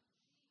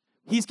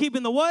 He's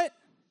keeping the what?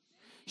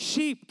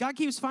 Sheep. God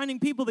keeps finding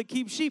people that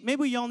keep sheep.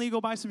 Maybe y'all need to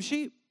go buy some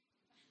sheep.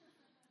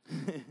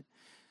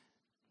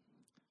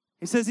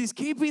 He says he's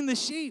keeping the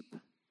sheep.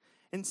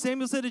 And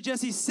Samuel said to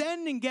Jesse,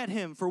 "Send and get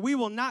him, for we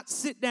will not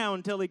sit down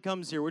until he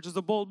comes here," which is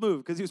a bold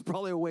move because he was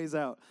probably a ways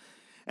out.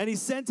 And he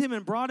sent him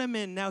and brought him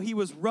in. Now he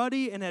was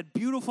ruddy and had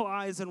beautiful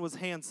eyes and was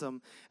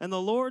handsome. And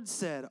the Lord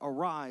said,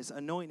 "Arise,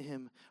 anoint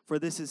him, for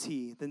this is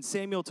he." Then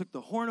Samuel took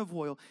the horn of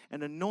oil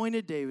and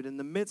anointed David in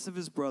the midst of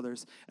his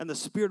brothers. And the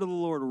Spirit of the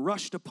Lord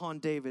rushed upon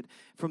David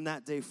from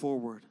that day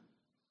forward.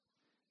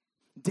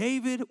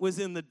 David was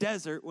in the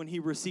desert when he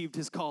received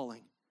his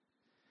calling.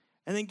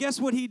 And then guess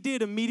what he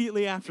did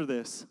immediately after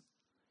this?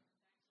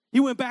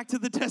 He went back to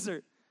the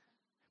desert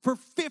for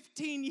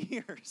 15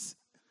 years.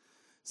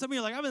 Some of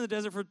you are like, "I'm in the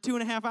desert for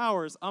 2.5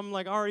 hours. I'm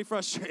already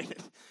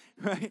frustrated,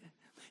 right?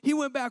 He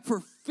went back for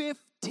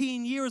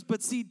 15 years,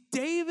 but see,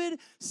 David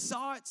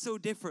saw it so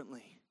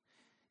differently.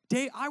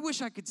 I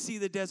wish I could see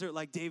the desert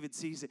like David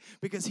sees it,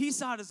 because he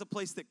saw it as a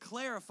place that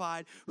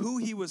clarified who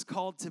he was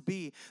called to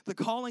be, the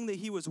calling that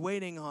he was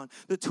waiting on,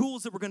 the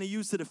tools that were going to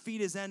use to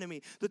defeat his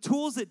enemy, the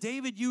tools that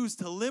David used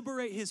to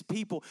liberate his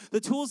people,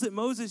 the tools that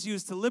Moses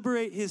used to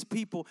liberate his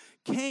people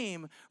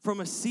came from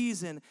a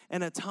season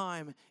and a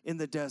time in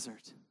the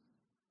desert.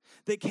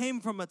 They came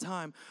from a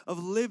time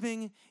of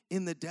living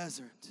in the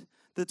desert.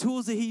 The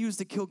tools that he used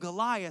to kill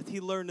Goliath,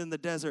 he learned in the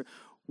desert.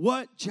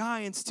 What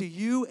giants do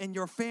you and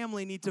your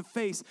family need to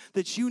face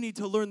that you need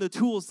to learn the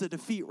tools to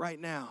defeat right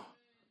now?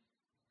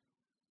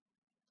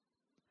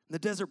 The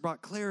desert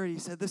brought clarity. He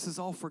said, this is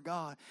all for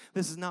God.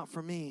 This is not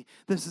for me.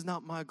 This is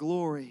not my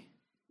glory.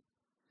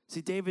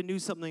 See, David knew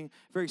something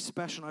very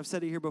special, and I've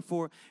said it here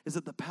before, is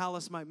that the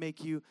palace might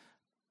make you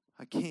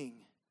a king,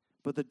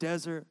 but the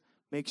desert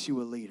makes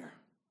you a leader.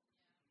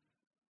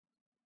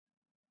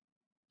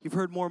 You've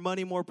heard more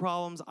money, more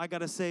problems. I got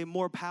to say,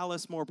 more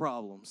palace, more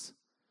problems.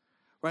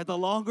 Right? The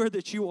longer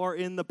that you are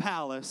in the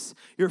palace,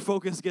 your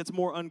focus gets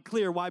more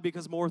unclear. Why?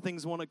 Because more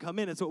things want to come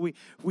in. It's what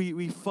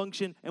we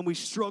function and we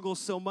struggle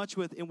so much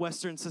with in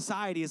Western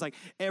society. Is like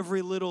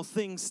every little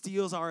thing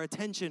steals our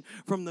attention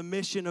from the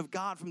mission of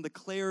God, from the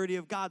clarity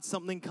of God.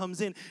 Something comes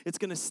in, it's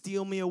going to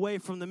steal me away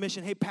from the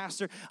mission. Hey,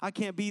 pastor, I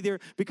can't be there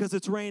because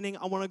it's raining.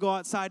 I want to go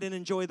outside and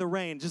enjoy the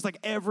rain. Just like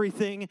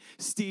everything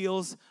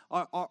steals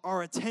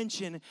our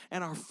attention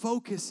and our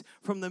focus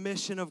from the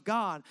mission of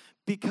God.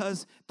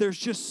 Because there's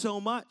just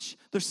so much.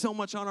 There's so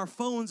much on our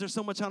phones. There's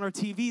so much on our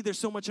TV. There's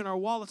so much in our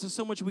wallets. There's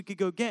so much we could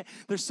go get.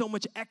 There's so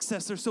much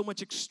excess. There's so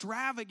much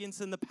extravagance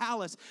in the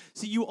palace.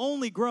 See, you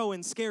only grow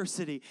in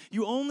scarcity.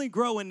 You only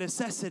grow in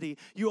necessity.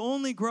 You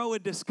only grow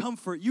in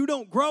discomfort. You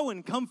don't grow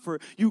in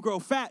comfort. You grow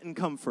fat in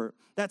comfort.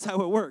 That's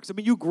how it works. I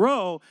mean, you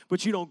grow,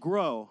 but you don't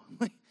grow.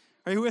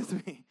 Are you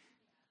with me?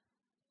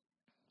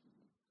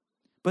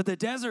 But the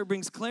desert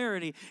brings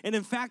clarity. And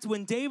in fact,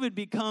 when David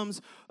becomes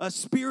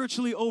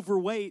spiritually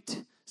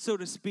overweight, so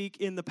to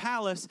speak, in the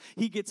palace,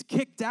 he gets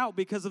kicked out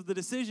because of the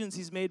decisions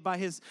he's made by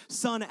his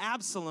son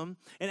Absalom.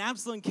 And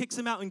Absalom kicks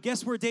him out. And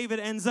guess where David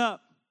ends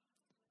up?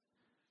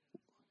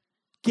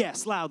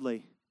 Guess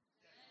loudly.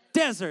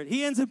 Desert.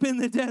 He ends up in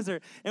the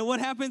desert. And what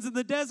happens in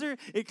the desert?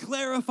 It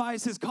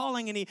clarifies his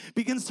calling. And he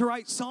begins to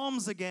write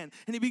psalms again.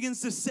 And he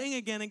begins to sing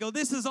again and go,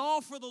 this is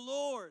all for the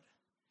Lord.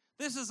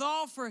 This is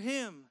all for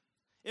him.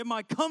 In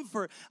my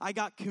comfort, I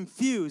got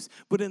confused,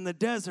 but in the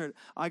desert,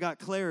 I got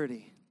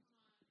clarity.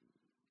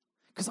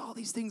 Because all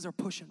these things are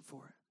pushing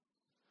for it.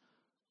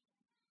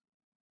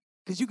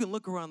 Because you can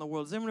look around the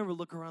world. Does anyone ever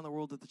look around the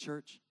world at the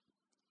church?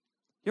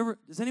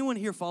 Does anyone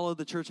here follow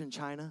the church in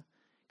China?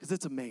 Because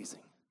it's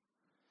amazing.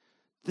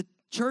 The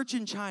church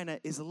in China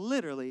is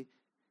literally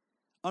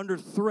under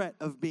threat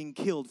of being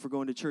killed for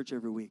going to church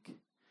every week.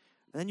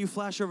 And then you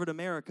flash over to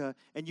America,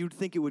 and you'd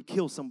think it would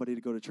kill somebody to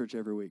go to church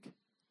every week.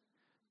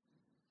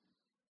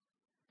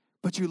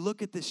 But you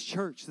look at this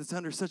church that's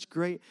under such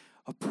great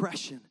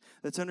oppression,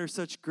 that's under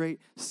such great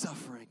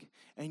suffering,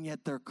 and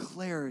yet their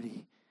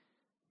clarity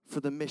for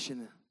the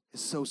mission is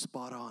so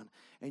spot on.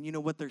 And you know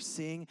what they're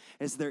seeing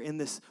as they're in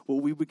this,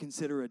 what we would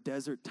consider a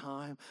desert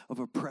time of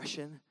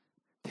oppression?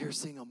 They're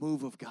seeing a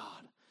move of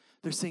God.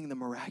 They're seeing the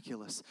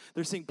miraculous.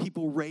 They're seeing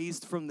people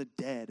raised from the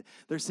dead.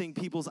 They're seeing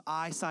people's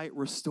eyesight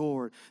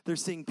restored. They're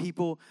seeing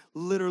people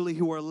literally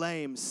who are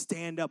lame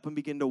stand up and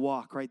begin to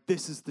walk, right?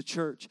 This is the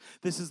church.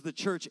 This is the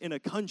church in a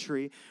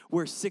country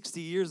where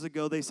 60 years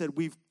ago they said,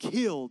 we've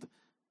killed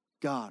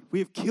God. We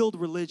have killed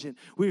religion.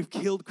 We've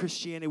killed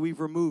Christianity. We've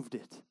removed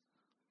it,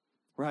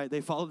 right?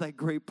 They followed that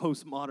great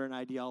postmodern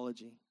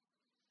ideology.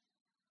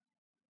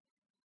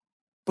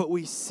 But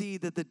we see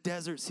that the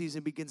desert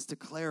season begins to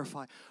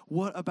clarify.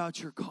 What about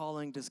your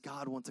calling does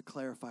God want to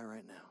clarify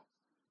right now?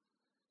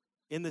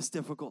 In this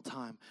difficult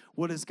time,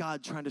 what is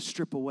God trying to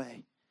strip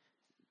away?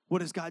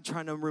 What is God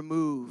trying to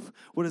remove?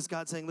 What is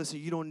God saying? Listen,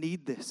 you don't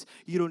need this.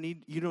 You don't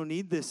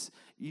need this.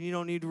 You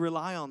don't need to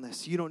rely on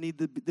this. You don't need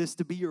this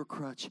to be your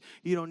crutch.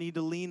 You don't need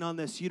to lean on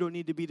this. You don't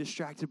need to be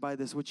distracted by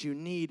this. What you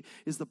need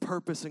is the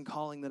purpose and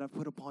calling that I've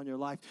put upon your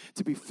life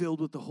to be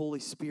filled with the Holy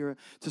Spirit,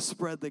 to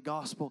spread the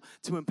gospel,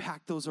 to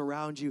impact those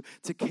around you,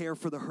 to care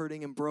for the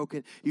hurting and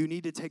broken. You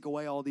need to take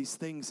away all these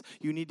things.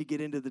 You need to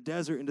get into the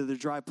desert, into the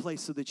dry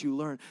place so that you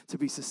learn to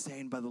be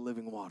sustained by the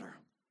living water.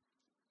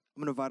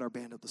 I'm going to invite our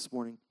band up this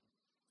morning.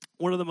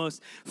 One of the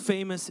most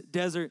famous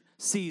desert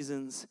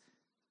seasons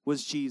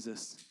was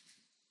Jesus.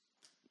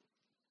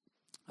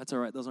 That's all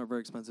right. Those aren't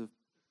very expensive.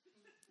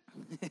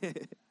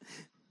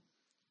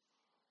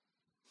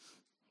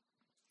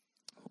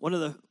 One of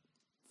the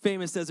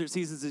famous desert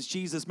seasons is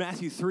Jesus.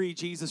 Matthew 3,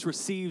 Jesus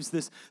receives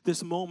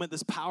this moment,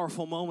 this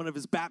powerful moment of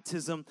his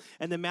baptism.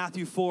 And then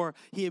Matthew 4,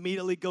 he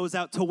immediately goes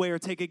out to where?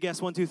 Take a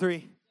guess. 1, 2,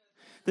 3.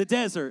 The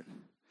desert.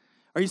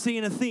 Are you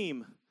seeing a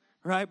theme?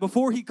 Right?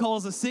 Before he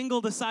calls a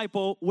single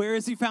disciple, where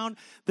is he found?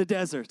 The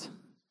desert.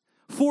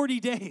 40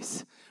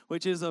 days,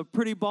 which is a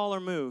pretty baller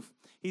move.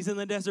 He's in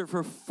the desert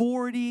for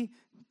 40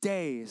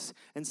 days.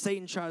 And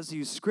Satan tries to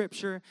use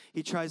scripture.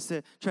 He tries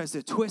to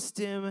twist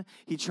him.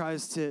 He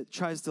tries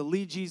to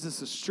lead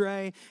Jesus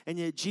astray. And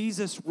yet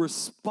Jesus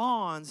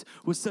responds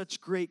with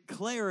such great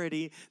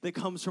clarity that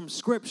comes from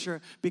scripture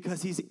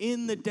because he's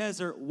in the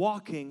desert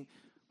walking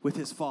with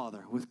his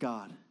Father, with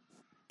God.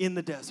 in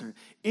the desert.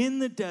 In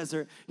the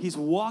desert, he's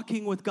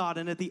walking with God.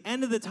 And at the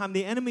end of the time,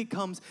 the enemy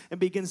comes and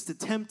begins to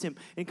tempt him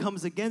and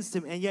comes against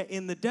him. And yet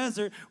in the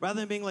desert,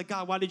 rather than being like,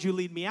 God, why did you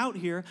lead me out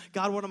here?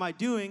 God, what am I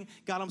doing?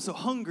 God, I'm so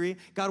hungry.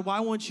 God, why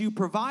won't you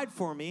provide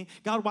for me?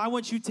 God, why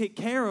won't you take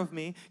care of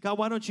me? God,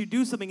 why don't you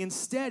do something?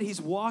 Instead, he's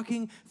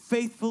walking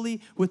faithfully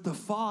with the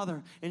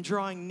Father and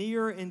drawing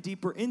nearer and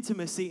deeper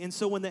intimacy. And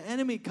so when the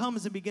enemy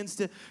comes and begins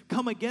to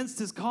come against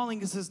his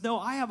calling, he says, no,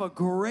 I have a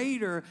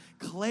greater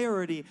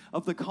clarity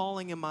of the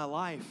calling in my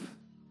life.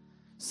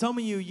 Some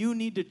of you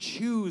need to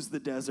choose the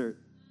desert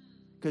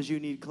because you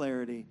need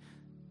clarity.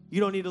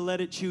 You don't need to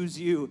let it choose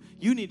you.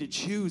 You need to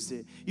choose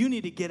it. You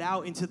need to get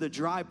out into the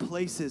dry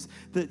places.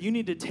 That you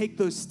need to take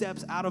those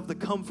steps out of the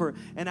comfort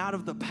and out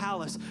of the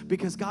palace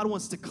because God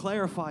wants to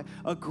clarify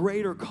a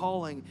greater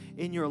calling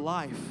in your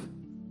life.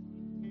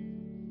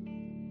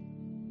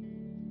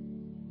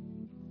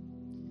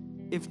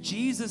 If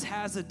Jesus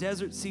has a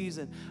desert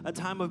season, a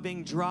time of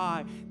being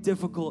dry,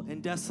 difficult,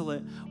 and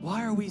desolate,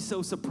 why are we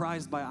so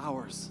surprised by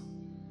ours?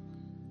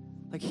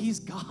 Like, he's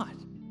God.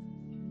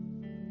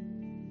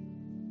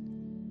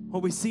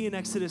 What we see in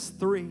Exodus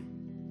 3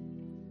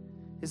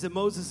 is that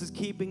Moses is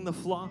keeping the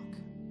flock,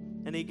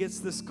 and he gets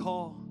this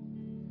call.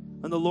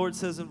 And the Lord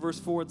says in verse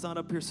 4, it's not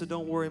up here, so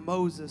don't worry,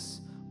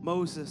 Moses,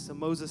 Moses. And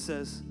Moses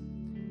says,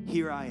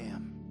 here I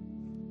am.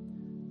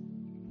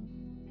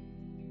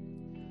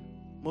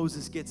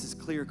 Moses gets his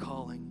clear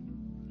calling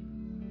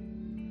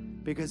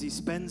because he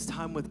spends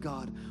time with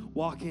God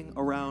walking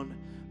around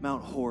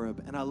Mount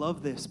Horeb. And I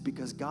love this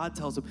because God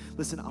tells him,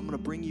 listen, I'm going to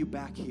bring you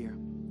back here.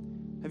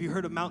 Have you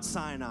heard of Mount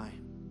Sinai?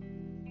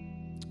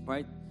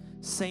 Right?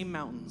 Same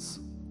mountains,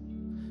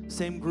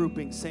 same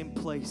grouping, same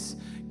place.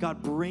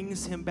 God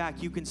brings him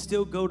back. You can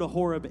still go to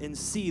Horeb and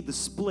see the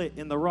split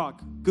in the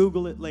rock.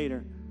 Google it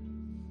later,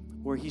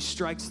 where he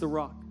strikes the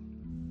rock.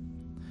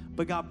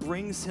 But God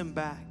brings him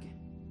back.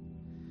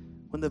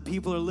 When the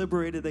people are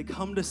liberated, they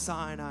come to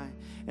Sinai,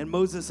 and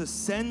Moses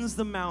ascends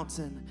the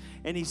mountain,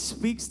 and he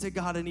speaks to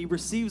God, and he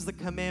receives the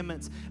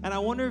commandments. And I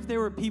wonder if there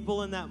were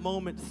people in that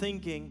moment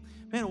thinking,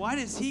 man, why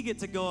does he get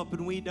to go up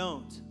and we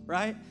don't,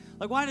 right?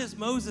 Like, why does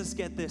Moses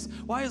get this?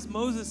 Why is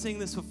Moses seeing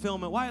this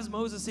fulfillment? Why is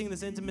Moses seeing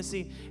this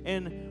intimacy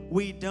and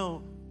we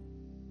don't?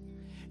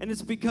 And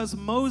it's because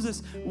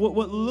Moses,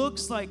 what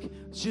looks like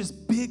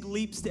just big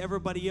leaps to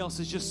everybody else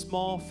is just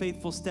small,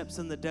 faithful steps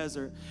in the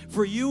desert.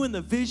 For you and the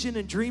vision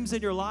and dreams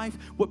in your life,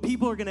 what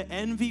people are going to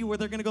envy, where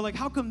they're going to go like,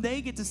 how come they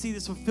get to see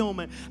this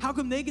fulfillment? How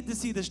come they get to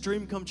see this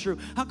dream come true?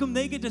 How come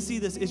they get to see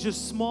this? It's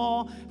just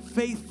small,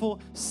 faithful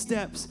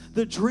steps.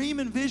 The dream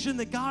and vision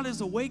that God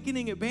is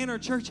awakening at Banner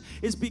Church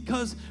is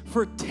because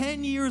for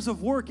 10 years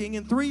of working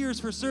and 3 years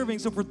for serving,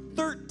 so for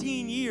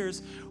 13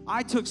 years,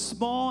 I took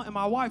small, and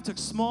my wife took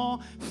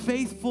small,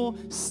 faithful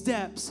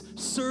steps,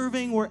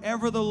 serving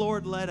wherever the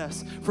Lord led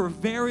us for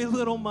very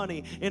little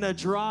money in a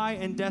dry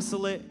and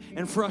desolate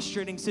and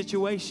frustrating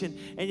situation.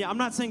 And yeah, I'm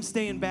not saying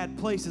stay in bad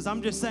places.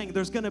 I'm just saying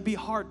there's going to be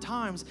hard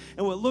times,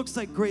 and what looks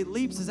like great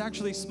leaps is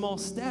actually small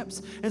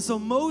steps. And so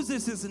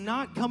Moses is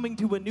not coming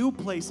to a new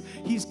place.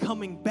 He's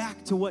coming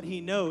back to what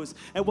he knows.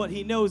 And what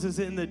he knows is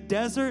in the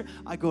desert,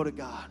 I go to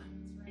God.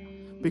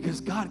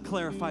 Because God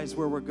clarifies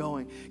where we're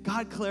going.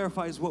 God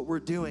clarifies what we're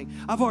doing.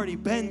 I've already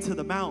been to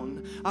the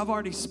mountain. I've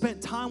already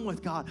spent time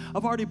with God.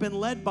 I've already been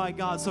led by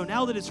God. So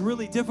now that it's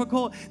really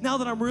difficult, now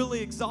that I'm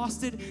really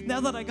exhausted,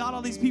 now that I got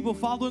all these people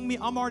following me,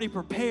 I'm already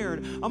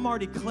prepared. I'm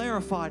already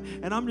clarified.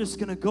 And I'm just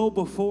going to go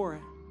before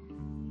it.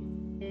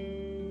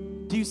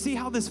 Do you see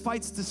how this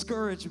fights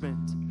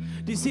discouragement?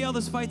 Do you see how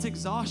this fights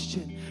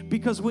exhaustion?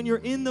 Because when you're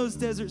in those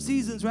desert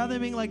seasons, rather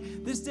than being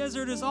like, this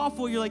desert is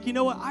awful, you're like, you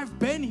know what? I've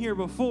been here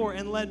before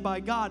and led by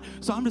God,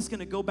 so I'm just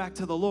going to go back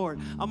to the Lord.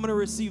 I'm going to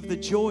receive the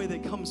joy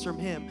that comes from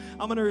Him.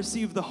 I'm going to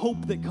receive the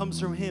hope that comes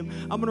from Him.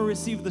 I'm going to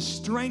receive the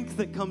strength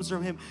that comes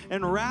from Him.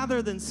 And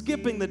rather than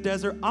skipping the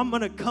desert, I'm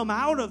going to come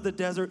out of the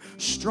desert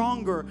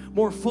stronger,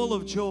 more full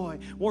of joy,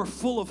 more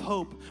full of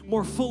hope,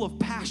 more full of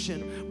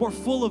passion, more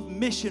full of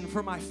mission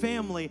for my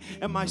family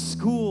and my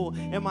school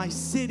and my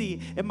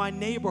city and my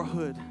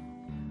neighborhood.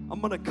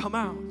 I'm going to come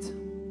out.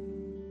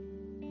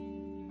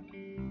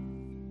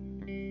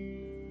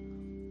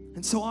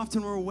 And so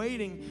often we're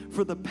waiting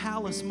for the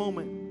palace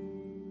moment.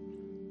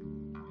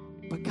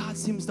 But God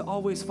seems to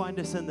always find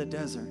us in the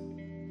desert.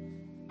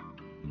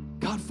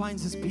 God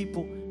finds His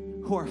people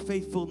who are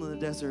faithful in the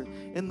desert,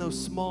 in those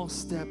small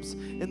steps,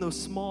 in those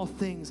small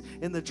things,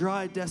 in the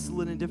dry,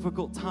 desolate, and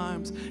difficult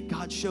times.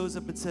 God shows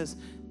up and says,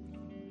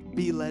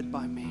 be led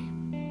by me.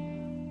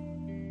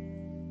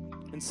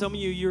 And some of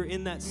you, you're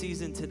in that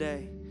season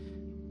today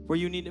where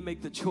you need to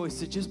make the choice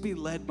to just be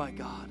led by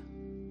God.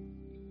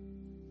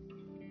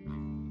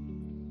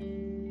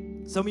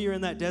 Some of you are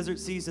in that desert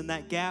season,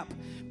 that gap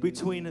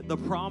between the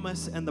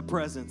promise and the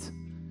present.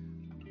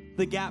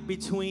 The gap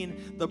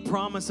between the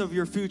promise of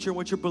your future and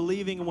what you're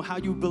believing and how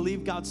you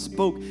believe God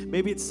spoke.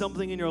 Maybe it's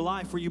something in your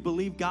life where you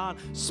believe God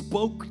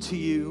spoke to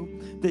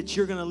you that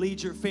you're going to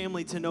lead your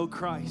family to know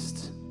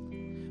Christ.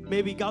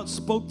 Maybe God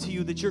spoke to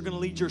you that you're going to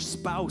lead your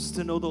spouse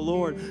to know the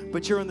Lord,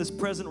 but you're in this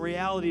present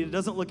reality that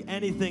doesn't look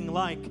anything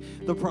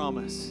like the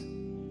promise.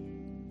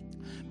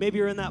 Maybe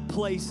you're in that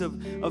place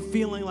of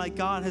feeling like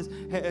God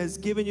has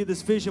given you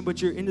this vision, but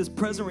you're in this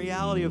present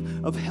reality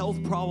of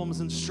health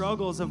problems and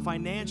struggles and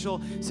financial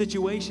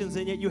situations,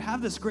 and yet you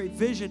have this great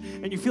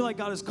vision, and you feel like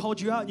God has called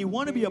you out, and you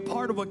want to be a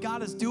part of what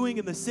God is doing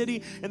in the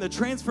city and the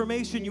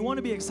transformation. You want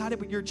to be excited,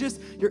 but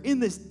you're in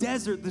this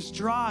desert, this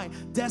dry,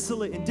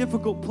 desolate, and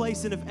difficult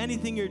place, and if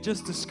anything, you're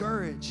just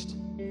discouraged.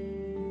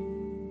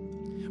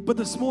 But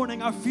this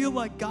morning, I feel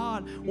like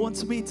God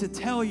wants me to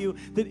tell you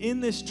that in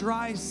this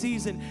dry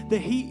season,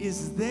 that He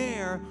is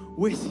there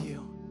with you.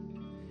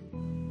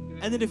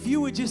 And that if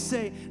you would just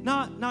say,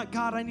 not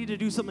God, I need to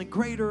do something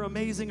great or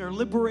amazing or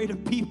liberate a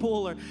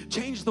people or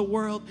change the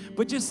world,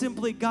 but just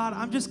simply, God,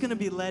 I'm just going to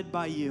be led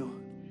by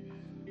you.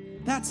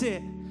 That's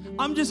it.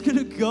 I'm just going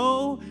to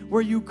go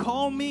where you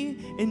call me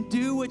and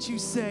do what you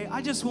say.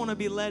 I just want to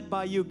be led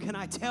by you. Can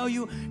I tell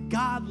you,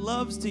 God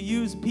loves to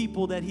use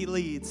people that He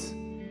leads.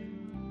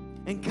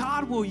 And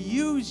God will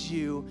use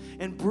you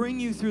and bring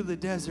you through the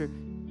desert.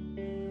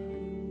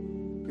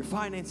 Your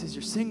finances,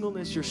 your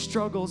singleness, your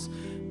struggles,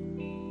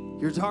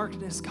 your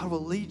darkness, God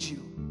will lead you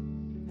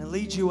and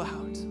lead you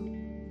out.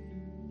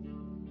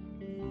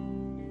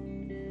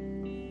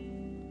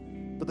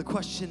 But the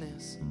question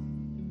is,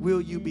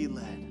 will you be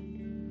led?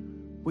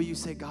 Will you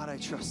say, God, I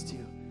trust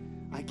you.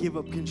 I give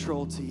up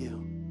control to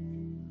you.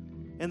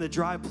 In the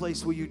dry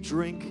place, will you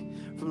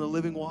drink from the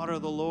living water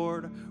of the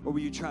Lord, or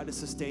will you try to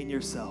sustain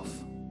yourself?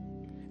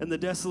 In the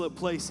desolate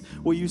place,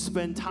 will you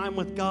spend time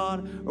with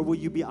God, or will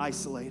you be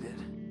isolated?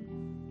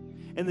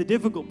 In the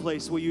difficult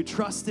place, will you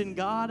trust in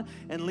God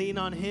and lean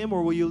on Him,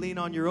 or will you lean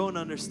on your own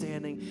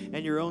understanding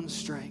and your own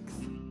strength?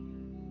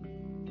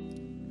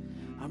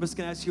 I'm just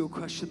going to ask you a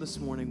question this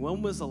morning.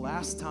 When was the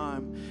last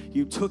time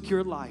you took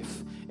your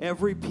life,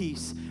 every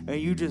piece, and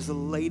you just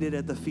laid it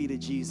at the feet of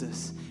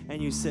Jesus,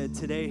 and you said,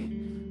 today,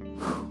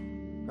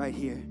 right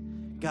here,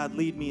 God,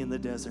 lead me in the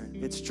desert.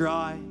 It's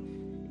dry,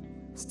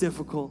 it's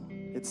difficult,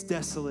 it's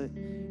desolate,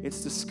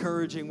 it's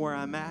discouraging where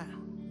I'm at,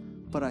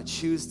 but I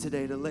choose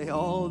today to lay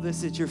all of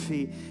this at your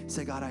feet and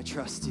say, God, I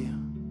trust you.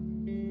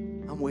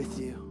 I'm with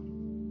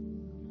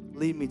you.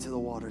 Lead me to the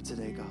water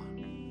today, God.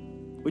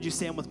 Would you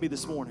stand with me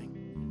this morning?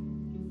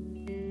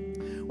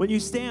 When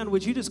you stand,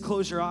 would you just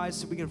close your eyes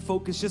so we can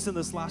focus just in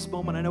this last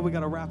moment? I know we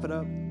got to wrap it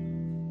up.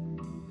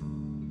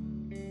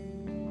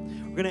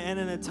 We're going to end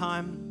in a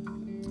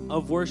time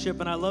of worship,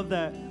 and I love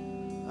that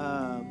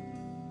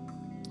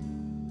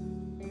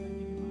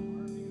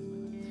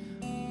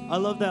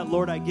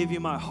Lord, I give you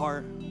my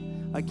heart.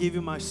 I give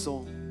you my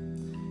soul.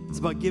 It's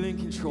about giving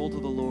control to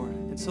the Lord.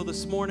 And so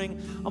this morning,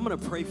 I'm going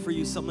to pray for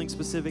you something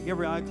specific.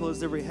 Every eye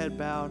closed, every head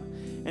bowed.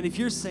 And if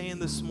you're saying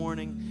this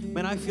morning,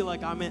 man, I feel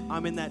like I'm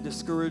in that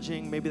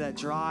discouraging, maybe that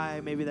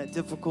dry, maybe that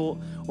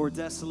difficult or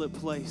desolate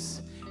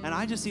place. And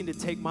I just need to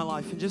take my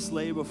life and just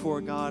lay before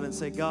God and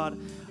say, God,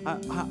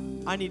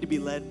 I need to be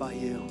led by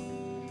you.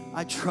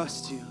 I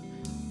trust you.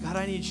 God,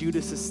 I need you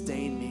to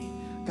sustain me.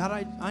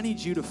 God, I need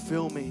you to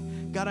fill me.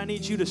 God, I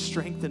need you to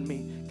strengthen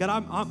me. God,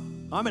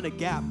 I'm in a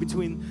gap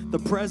between the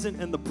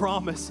present and the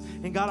promise.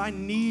 And God, I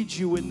need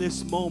you in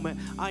this moment.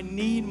 I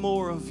need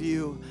more of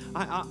you.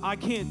 I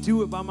can't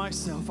do it by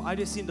myself. I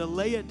just need to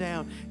lay it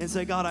down and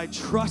say, God, I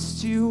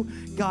trust you.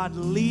 God,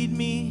 lead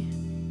me.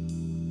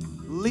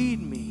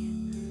 Lead me.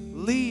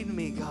 Lead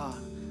me, God.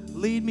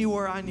 Lead me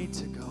where I need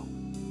to go.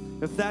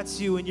 If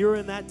that's you and you're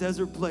in that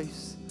desert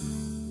place,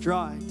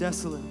 dry,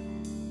 desolate,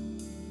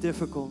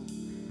 difficult,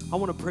 I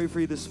want to pray for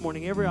you this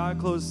morning. Every eye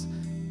closed,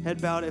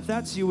 head bowed. If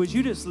that's you, would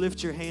you just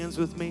lift your hands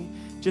with me,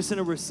 just in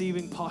a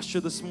receiving posture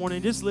this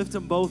morning? Just lift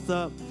them both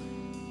up.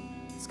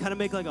 Let's kind of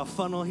make like a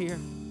funnel here.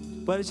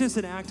 But it's just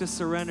an act of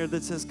surrender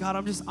that says, God,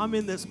 I'm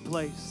in this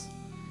place,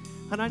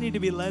 and I need to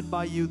be led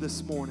by you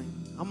this morning.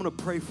 I'm going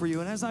to pray for you.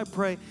 And as I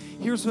pray,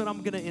 here's what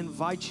I'm going to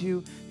invite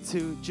you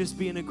to just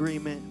be in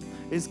agreement.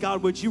 Is,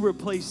 God, would you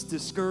replace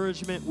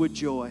discouragement with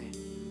joy?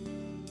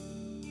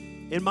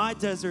 In my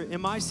desert, in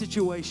my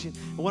situation,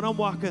 and when I'm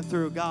walking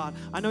through, God,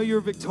 I know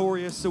you're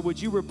victorious, so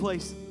would you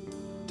replace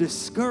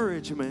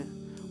discouragement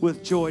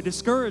with joy?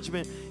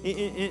 Discouragement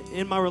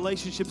in my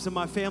relationships, in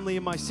my family,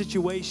 in my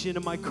situation,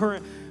 in my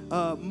current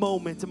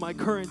moment, in my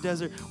current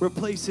desert,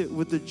 replace it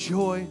with the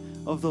joy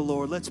of the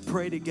Lord. Let's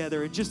pray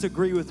together and just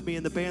agree with me,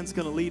 and the band's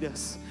going to lead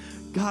us.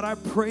 God, I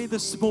pray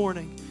this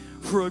morning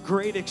for a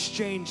great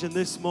exchange in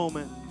this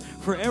moment.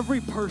 For every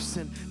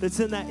person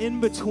that's in that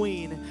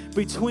in-between,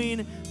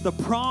 between the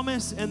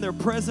promise and their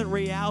present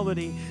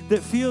reality,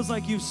 that feels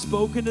like you've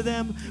spoken to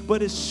them,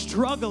 but is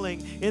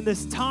struggling in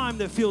this time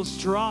that feels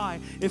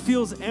dry, it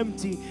feels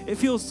empty, it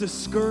feels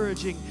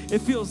discouraging, it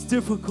feels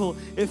difficult,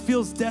 it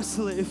feels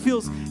desolate, it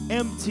feels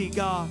empty,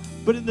 God.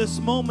 But in this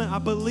moment, I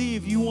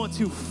believe you want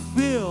to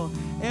fill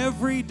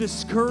every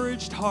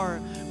discouraged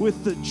heart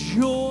with the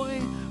joy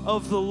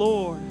of the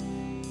Lord.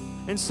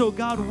 And so,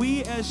 God,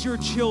 we as your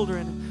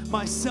children,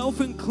 myself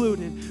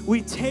included,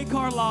 we take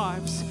our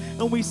lives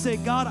and we say,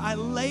 God, I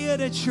lay it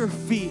at your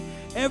feet.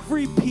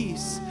 Every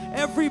piece,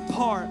 every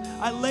part,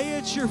 I lay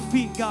at your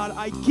feet, God.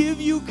 I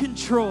give you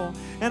control.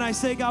 And I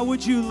say, God,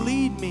 would you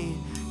lead me?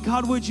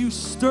 God, would you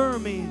stir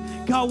me?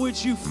 God,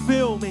 would you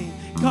fill me?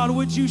 God,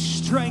 would you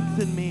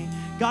strengthen me?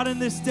 God, in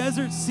this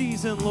desert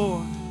season,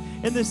 Lord,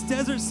 in this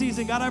desert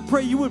season, God, I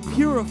pray you would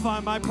purify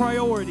my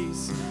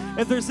priorities.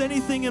 If there's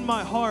anything in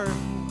my heart,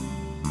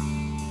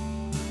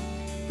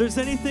 there's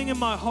anything in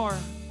my heart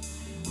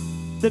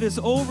that has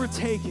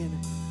overtaken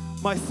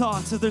my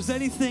thoughts, if there's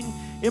anything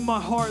in my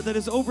heart that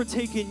has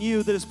overtaken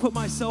you, that has put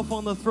myself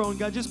on the throne,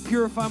 God, just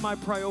purify my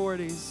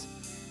priorities.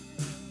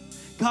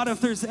 God,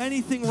 if there's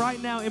anything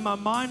right now in my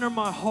mind or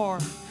my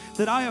heart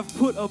that I have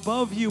put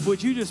above you,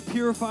 would you just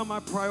purify my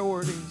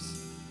priorities?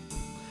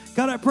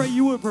 God, I pray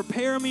you would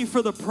prepare me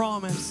for the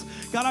promise.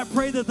 God, I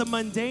pray that the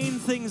mundane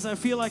things I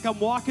feel like I'm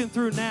walking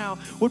through now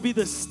would be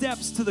the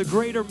steps to the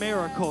greater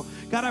miracle.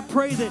 God, I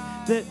pray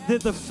that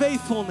the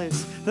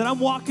faithfulness that I'm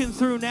walking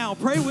through now,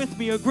 pray with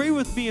me, agree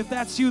with me if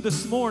that's you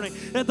this morning,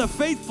 that the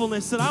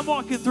faithfulness that I'm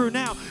walking through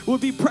now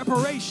would be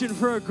preparation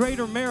for a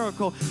greater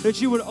miracle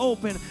that you would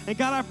open. And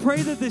God, I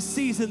pray that this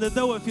season, that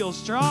though it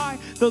feels dry,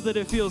 though that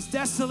it feels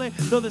desolate,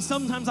 though that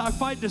sometimes I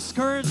fight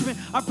discouragement,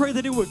 I pray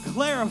that it would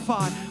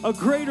clarify a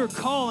greater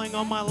calling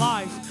on my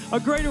life, a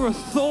greater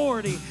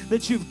authority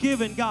that you've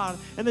given, God,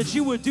 and that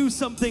you would do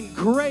something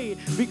great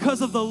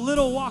because of the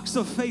little walks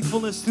of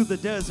faithfulness through the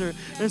desert.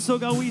 And so,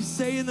 God, we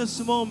say in this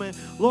moment,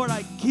 Lord,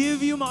 I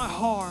give you my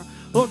heart.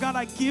 Lord God,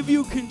 I give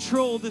you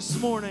control this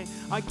morning.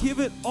 I give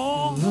it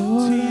all to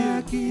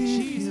you. In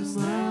Jesus'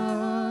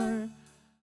 name.